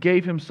Christ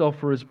gave himself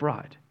for his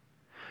bride.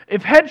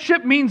 If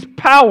headship means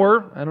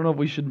power, I don't know if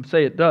we should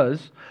say it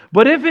does,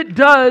 but if it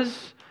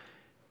does,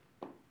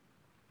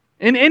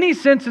 in any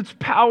sense, it's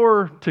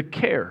power to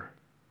care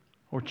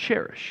or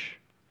cherish,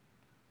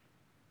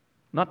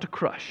 not to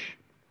crush.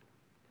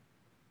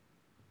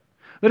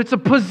 That it's a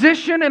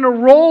position and a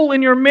role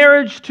in your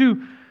marriage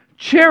to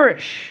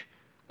cherish,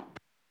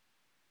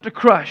 to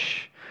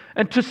crush,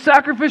 and to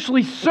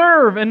sacrificially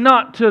serve and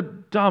not to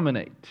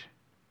dominate.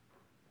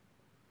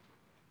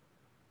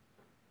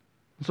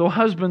 So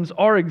husbands,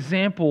 our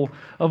example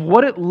of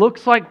what it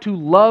looks like to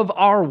love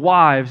our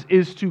wives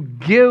is to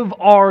give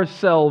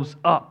ourselves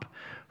up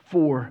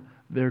for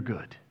their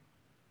good.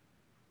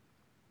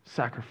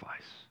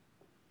 Sacrifice.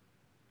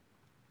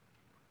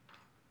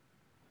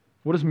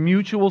 What does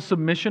mutual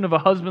submission of a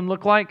husband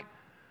look like?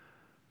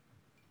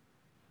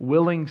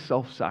 Willing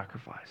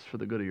self-sacrifice for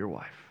the good of your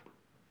wife,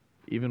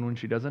 even when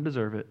she doesn't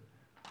deserve it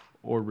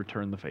or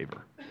return the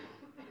favor.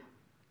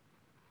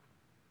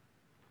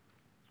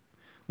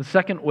 The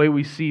second way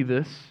we see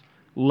this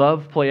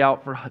love play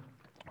out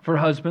for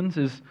husbands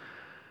is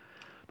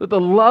that the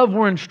love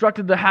we're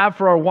instructed to have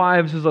for our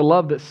wives is a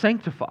love that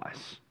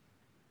sanctifies.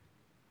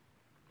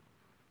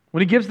 When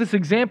he gives this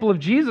example of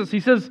Jesus, he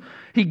says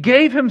he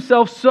gave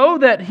himself so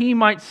that he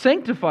might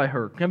sanctify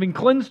her, having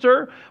cleansed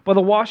her by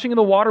the washing of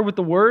the water with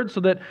the word, so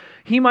that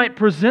he might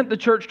present the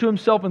church to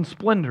himself in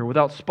splendor,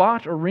 without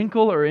spot or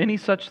wrinkle or any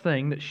such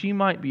thing, that she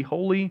might be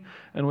holy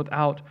and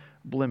without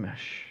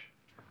blemish.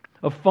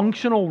 A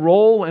functional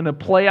role and a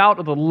play out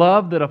of the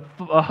love that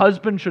a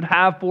husband should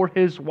have for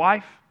his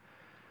wife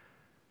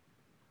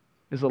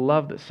is a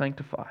love that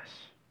sanctifies,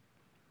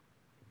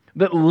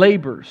 that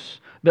labors,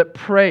 that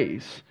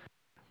prays,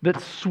 that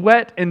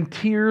sweat and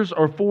tears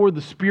are for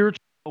the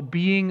spiritual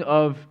being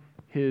of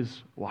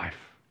his wife.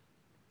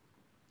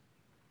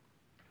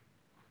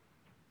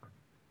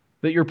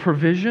 That your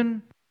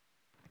provision,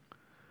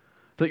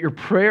 that your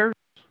prayers,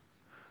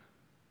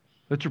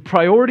 that your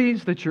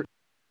priorities, that your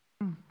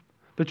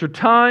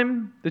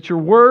time, that your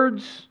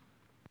words,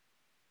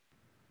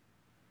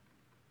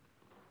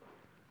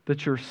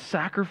 that your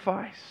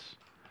sacrifice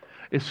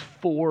is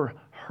for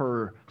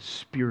her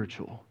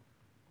spiritual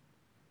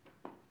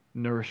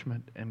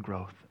nourishment and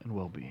growth and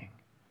well-being.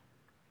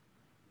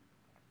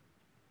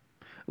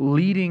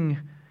 Leading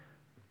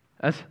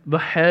as the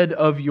head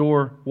of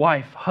your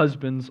wife,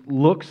 husbands,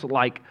 looks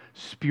like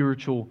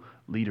spiritual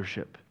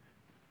leadership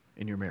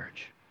in your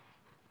marriage.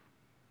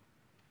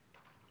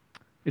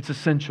 It's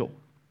essential.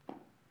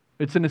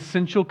 It's an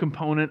essential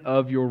component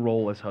of your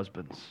role as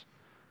husbands.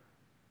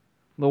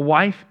 The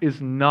wife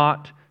is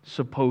not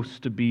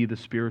supposed to be the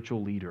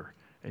spiritual leader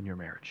in your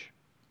marriage.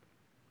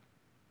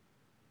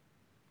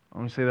 I'm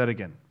going to say that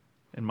again.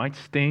 It might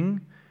sting.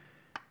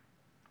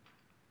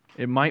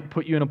 It might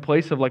put you in a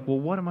place of like, well,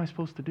 what am I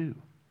supposed to do,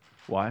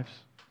 wives?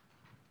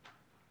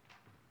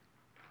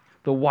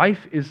 The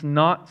wife is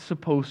not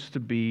supposed to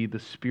be the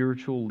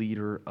spiritual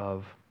leader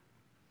of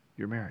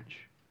your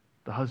marriage.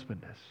 The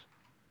husband is.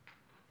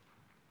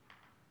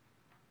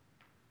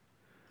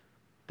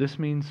 This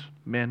means,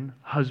 men,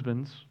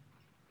 husbands,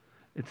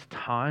 it's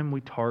time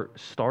we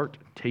start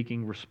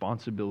taking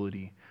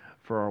responsibility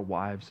for our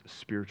wives'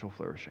 spiritual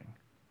flourishing.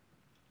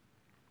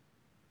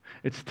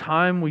 It's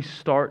time we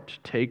start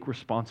to take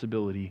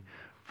responsibility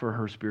for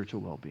her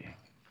spiritual well-being.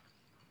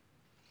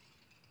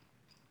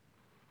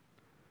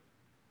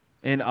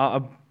 And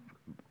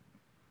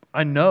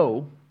I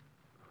know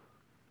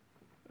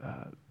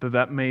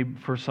that may,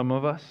 for some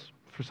of us,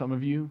 for some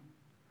of you,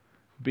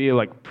 be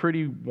a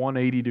pretty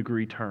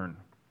 180-degree turn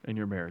in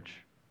your marriage.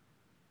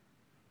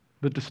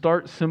 But to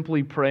start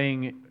simply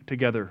praying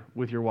together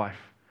with your wife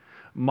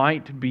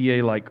might be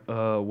a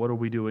what are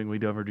we doing? We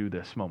never do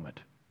this moment.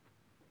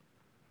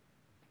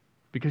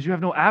 Because you have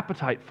no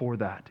appetite for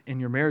that in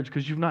your marriage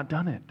because you've not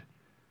done it.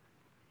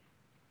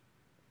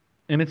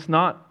 And it's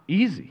not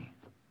easy.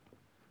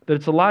 That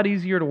it's a lot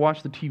easier to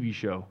watch the TV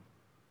show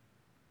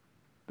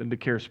than to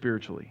care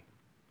spiritually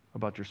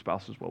about your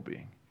spouse's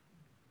well-being.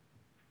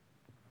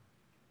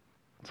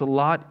 It's a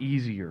lot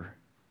easier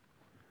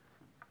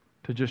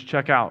to just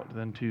check out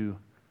than to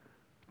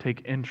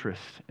take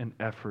interest and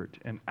effort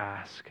and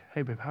ask,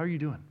 hey, babe, how are you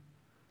doing?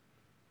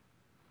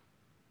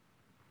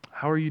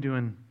 How are you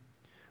doing?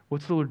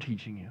 What's the Lord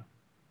teaching you?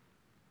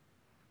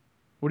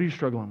 What are you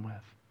struggling with?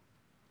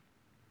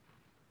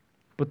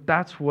 But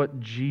that's what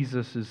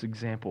Jesus'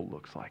 example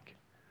looks like.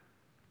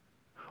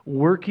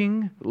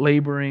 Working,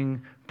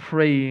 laboring,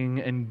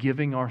 praying, and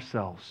giving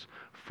ourselves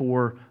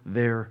for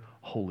their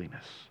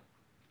holiness.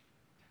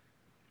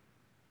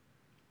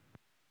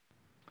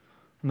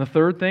 And the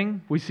third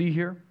thing we see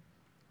here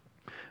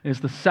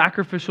is the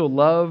sacrificial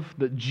love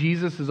that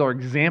Jesus is our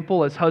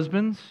example as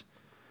husbands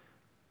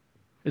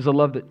is a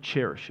love that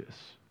cherishes.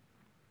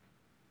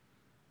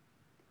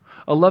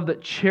 A love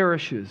that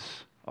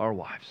cherishes our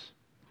wives.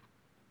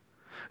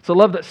 It's a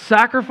love that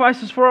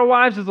sacrifices for our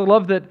wives. It's a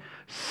love that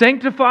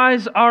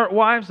sanctifies our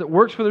wives, that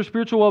works for their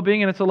spiritual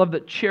well-being, and it's a love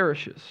that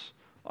cherishes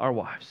our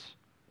wives.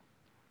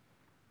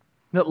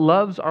 That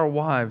loves our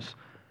wives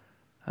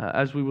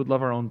as we would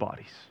love our own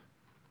bodies.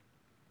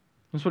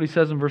 That's what he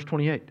says in verse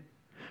 28.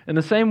 In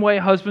the same way,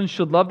 husbands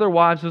should love their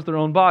wives as their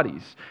own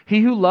bodies. He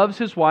who loves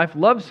his wife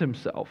loves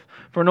himself.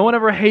 For no one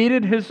ever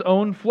hated his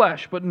own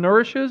flesh, but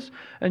nourishes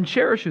and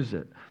cherishes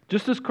it,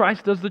 just as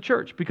Christ does the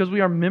church, because we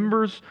are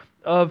members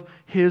of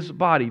his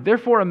body.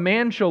 Therefore, a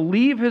man shall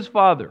leave his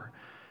father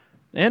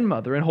and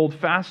mother and hold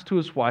fast to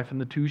his wife,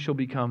 and the two shall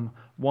become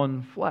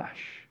one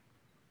flesh.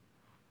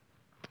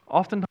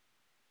 Oftentimes,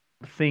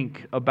 we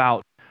think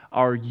about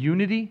our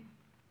unity,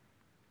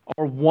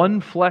 our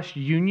one flesh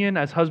union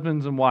as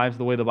husbands and wives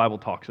the way the Bible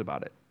talks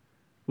about it.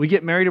 We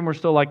get married and we're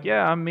still like,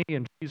 yeah, I'm me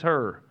and she's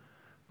her.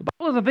 The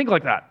Bible doesn't think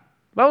like that.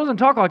 The Bible doesn't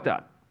talk like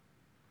that.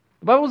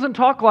 The Bible doesn't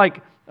talk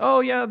like, oh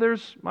yeah,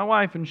 there's my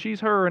wife and she's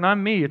her and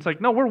I'm me. It's like,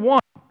 no, we're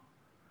one.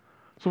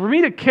 So for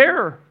me to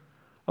care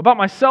about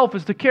myself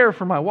is to care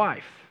for my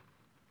wife,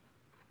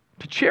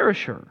 to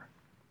cherish her.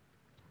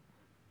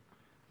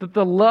 That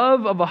the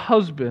love of a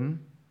husband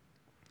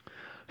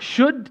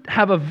should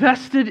have a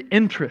vested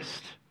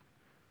interest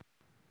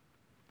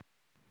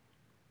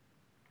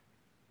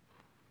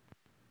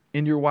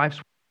in your wife's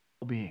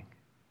well-being.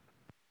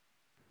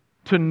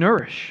 To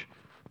nourish,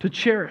 to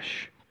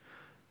cherish.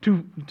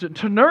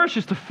 To nourish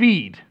is to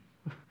feed.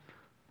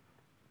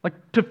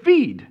 Like to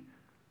feed.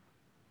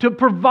 To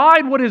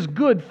provide what is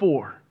good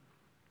for.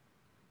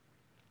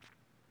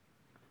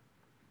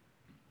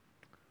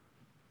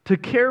 To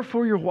care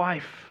for your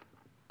wife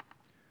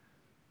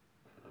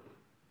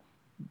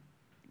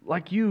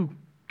like you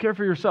care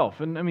for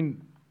yourself. And I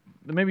mean,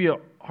 it may be a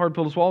hard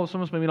pill to swallow.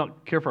 Some of us maybe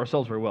not care for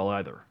ourselves very well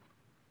either.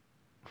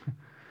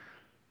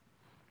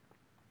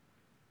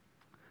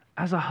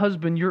 As a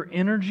husband, your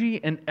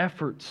energy and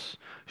efforts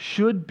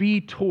should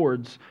be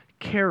towards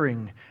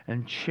caring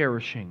and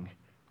cherishing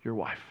your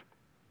wife.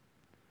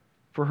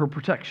 For her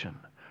protection,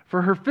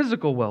 for her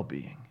physical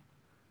well-being,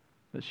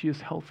 that she is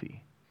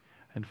healthy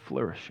and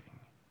flourishing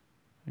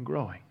and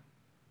growing.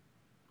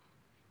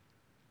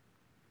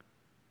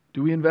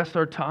 Do we invest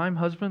our time,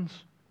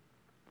 husbands?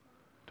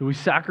 Do we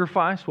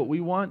sacrifice what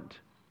we want?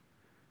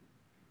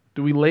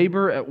 Do we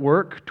labor at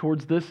work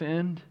towards this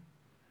end?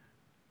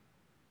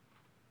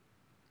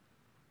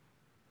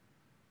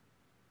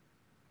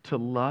 To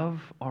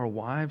love our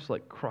wives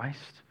like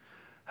Christ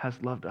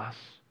has loved us.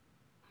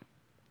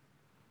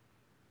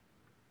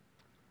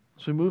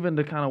 So we move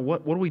into kind of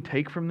what do we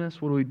take from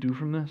this? What do we do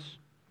from this?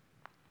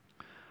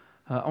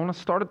 I want to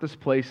start at this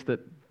place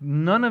that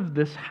none of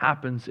this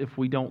happens if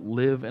we don't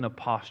live in a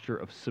posture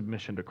of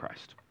submission to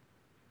Christ.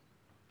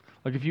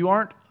 Like if you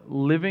aren't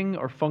living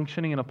or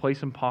functioning in a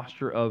place and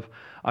posture of,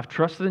 I've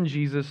trusted in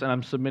Jesus and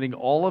I'm submitting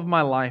all of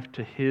my life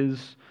to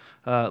His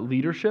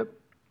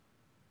leadership,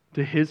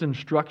 to His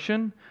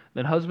instruction,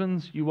 then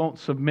husbands, you won't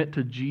submit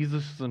to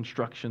Jesus'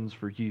 instructions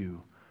for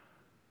you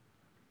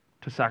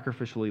to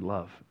sacrificially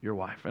love your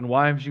wife. And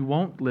wives, you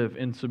won't live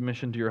in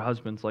submission to your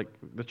husbands like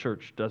the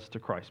church does to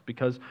Christ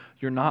because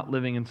you're not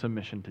living in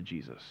submission to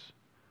Jesus.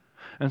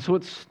 And so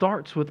it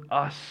starts with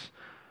us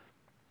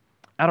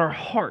at our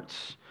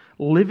hearts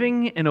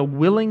living in a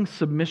willing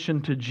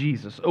submission to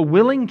Jesus, a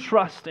willing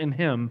trust in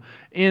Him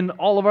in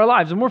all of our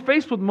lives. And we're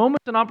faced with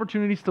moments and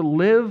opportunities to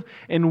live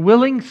in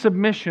willing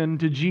submission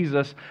to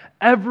Jesus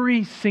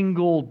every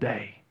single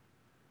day.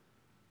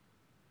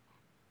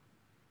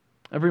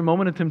 Every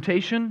moment of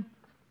temptation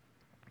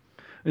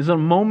is a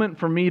moment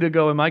for me to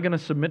go, am I going to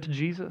submit to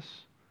Jesus?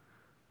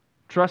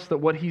 Trust that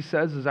what He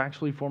says is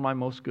actually for my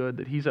most good,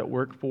 that He's at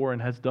work for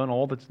and has done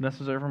all that's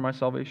necessary for my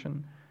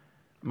salvation.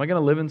 Am I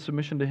going to live in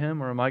submission to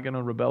Him, or am I going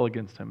to rebel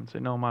against Him and say,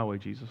 no, my way,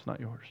 Jesus, not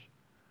yours.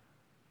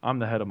 I'm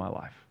the head of my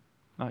life,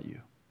 not you.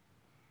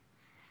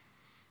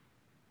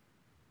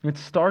 It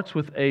starts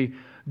with a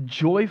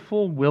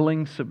joyful,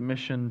 willing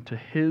submission to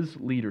His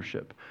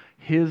leadership,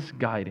 His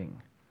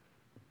guiding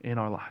in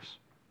our lives.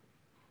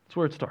 That's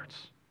where it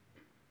starts.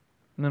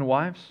 And then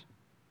wives,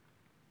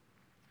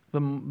 the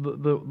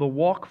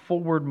walk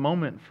forward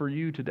moment for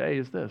you today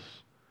is this.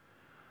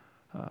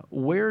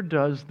 How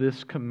does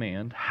this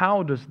command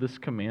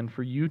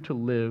for you to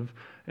live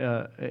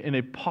in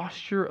a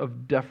posture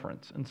of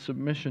deference and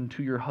submission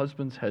to your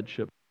husband's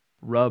headship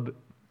rub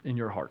in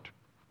your heart?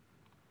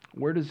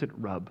 Where does it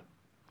rub?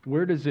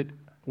 Where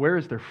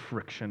is there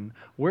friction?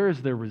 Where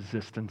is there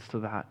resistance to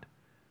that?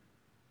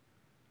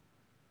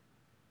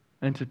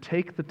 And to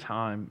take the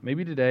time,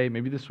 maybe today,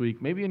 maybe this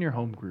week, maybe in your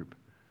home group.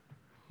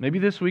 Maybe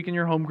this week in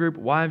your home group,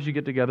 wives, you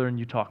get together and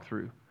you talk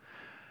through.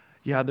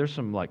 Yeah, there's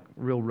some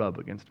real rub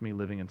against me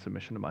living in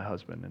submission to my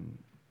husband,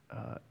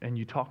 and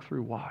you talk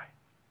through why.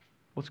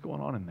 What's going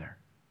on in there?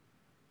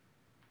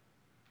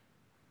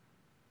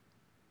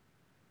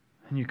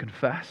 And you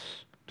confess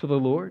to the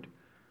Lord.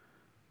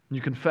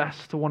 You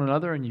confess to one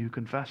another, and you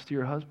confess to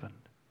your husband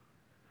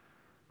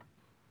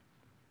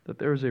that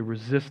there is a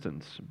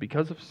resistance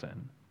because of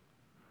sin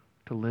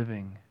to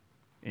living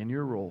in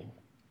your role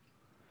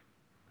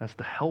as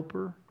the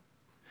helper,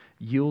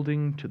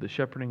 yielding to the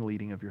shepherding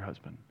leading of your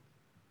husband.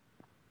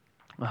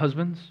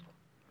 Husbands,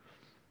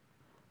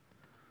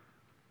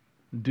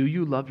 do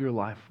you love your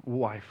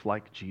wife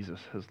like Jesus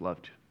has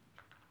loved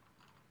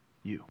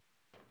you?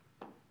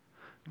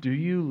 Do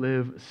you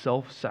live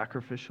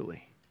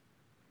self-sacrificially?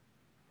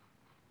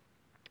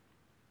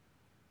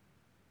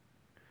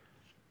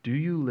 Do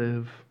you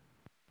live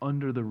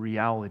under the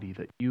reality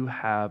that you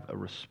have a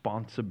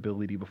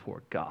responsibility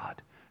before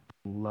God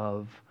to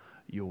love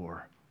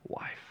your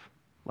wife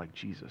like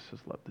Jesus has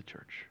loved the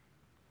church?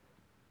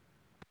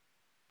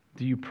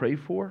 Do you pray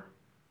for?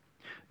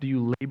 Do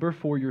you labor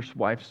for your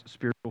wife's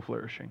spiritual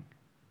flourishing?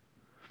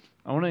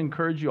 I want to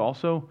encourage you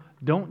also,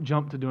 don't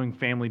jump to doing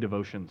family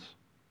devotions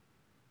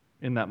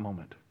in that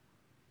moment.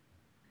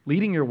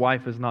 Leading your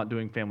wife is not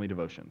doing family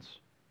devotions.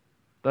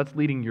 That's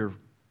leading your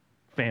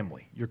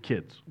family, your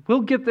kids.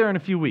 We'll get there in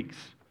a few weeks.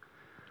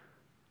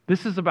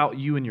 This is about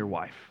you and your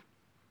wife.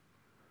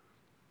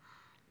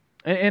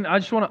 And I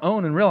just want to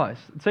own and realize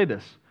and say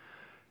this.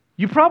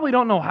 You probably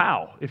don't know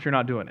how if you're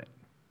not doing it.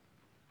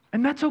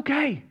 And that's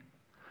okay.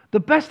 The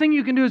best thing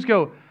you can do is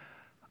go,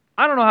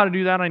 I don't know how to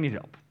do that, I need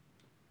help.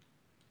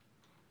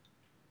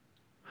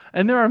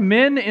 And there are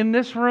men in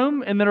this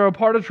room and that are a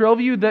part of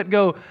Trailview that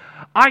go,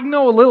 I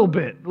know a little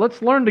bit.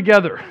 Let's learn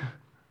together.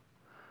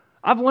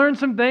 I've learned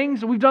some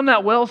things. We've done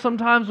that well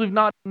sometimes. We've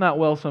not done that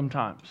well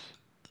sometimes.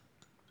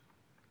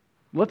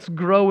 Let's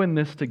grow in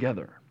this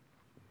together.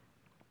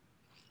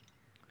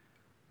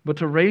 But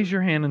to raise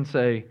your hand and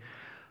say,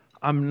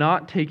 I'm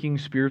not taking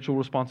spiritual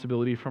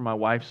responsibility for my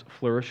wife's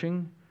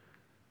flourishing,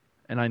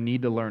 and I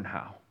need to learn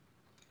how.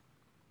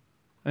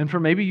 And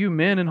for maybe you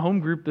men in home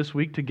group this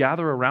week to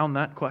gather around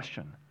that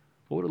question.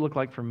 What would it look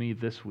like for me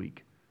this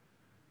week?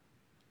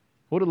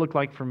 What would it look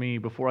like for me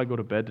before I go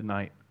to bed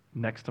tonight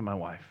next to my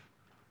wife?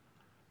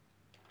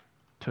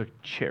 To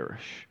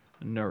cherish,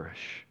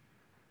 nourish,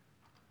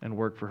 and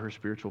work for her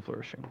spiritual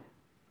flourishing.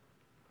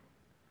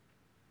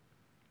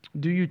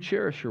 Do you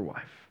cherish your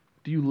wife?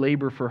 Do you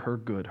labor for her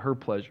good, her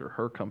pleasure,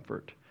 her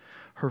comfort,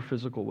 her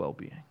physical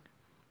well-being?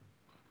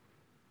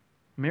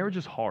 Marriage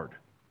is hard.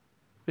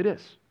 It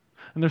is.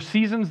 And there's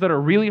seasons that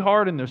are really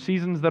hard and there's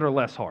seasons that are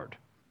less hard.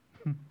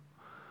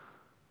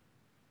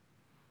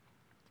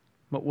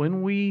 But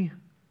when we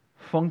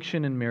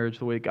function in marriage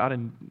the way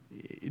God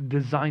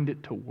designed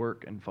it to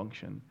work and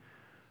function,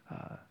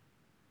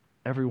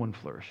 everyone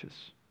flourishes.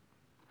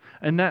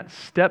 And that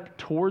step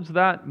towards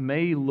that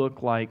may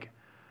look like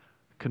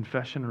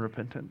confession and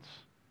repentance.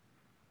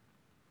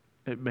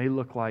 It may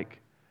look like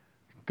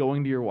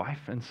going to your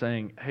wife and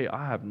saying, hey,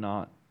 I have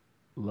not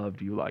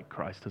loved you like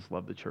Christ has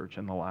loved the church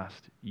in the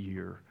last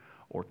year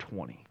or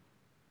 20.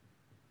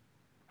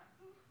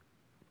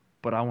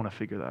 But I want to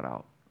figure that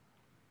out.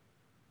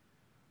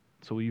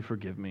 So will you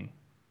forgive me?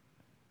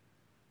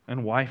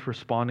 And wife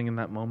responding in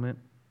that moment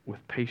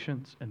with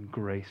patience and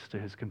grace to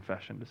his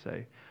confession to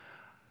say,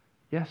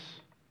 yes,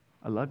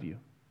 I love you.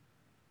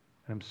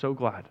 And I'm so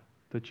glad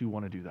that you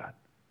want to do that.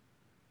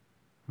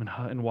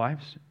 And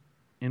wives,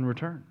 in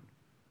return,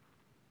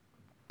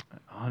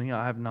 honey,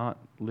 I have not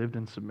lived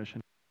in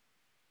submission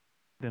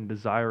and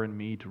desire in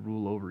me to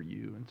rule over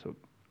you. And so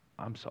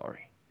I'm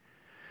sorry.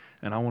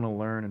 And I want to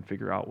learn and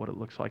figure out what it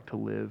looks like to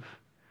live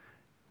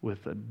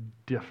with a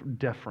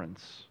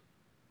deference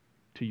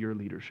to your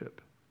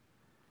leadership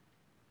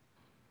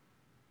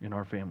in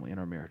our family, in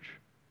our marriage.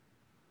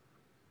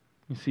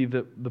 You see,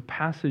 the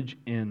passage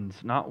ends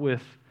not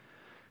with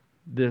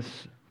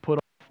this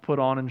put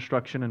on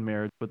instruction in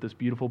marriage, but this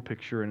beautiful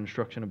picture and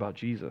instruction about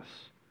Jesus.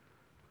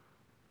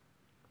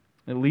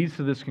 It leads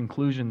to this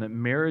conclusion that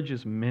marriage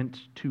is meant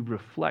to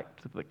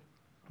reflect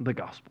the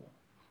gospel.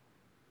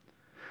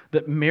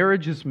 That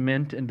marriage is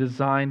meant and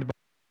designed to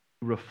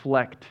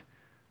reflect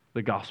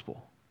the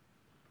gospel.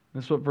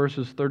 This is what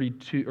verses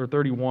 32 or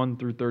 31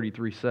 through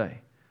 33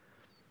 say.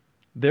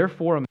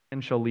 Therefore a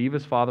man shall leave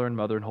his father and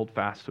mother and hold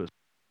fast to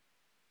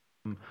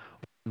his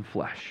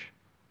flesh.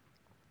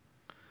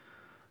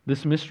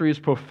 This mystery is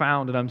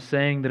profound, and I'm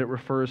saying that it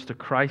refers to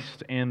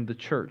Christ and the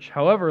church.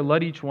 However,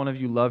 let each one of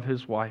you love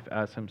his wife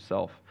as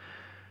himself,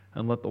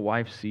 and let the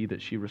wife see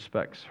that she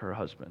respects her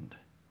husband.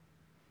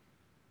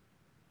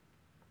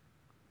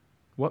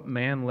 What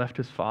man left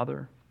his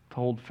father to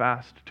hold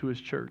fast to his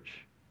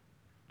church?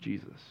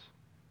 Jesus,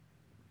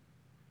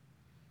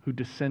 who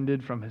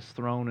descended from his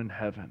throne in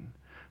heaven,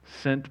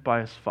 sent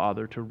by his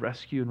Father to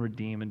rescue and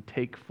redeem and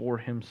take for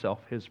himself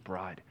his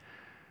bride,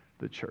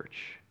 the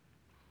church.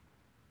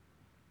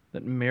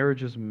 That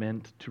marriage is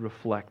meant to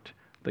reflect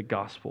the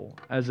gospel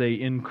as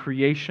in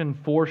creation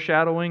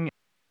foreshadowing,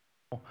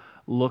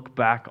 look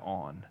back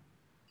on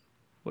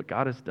what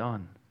God has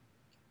done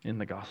in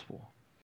the gospel.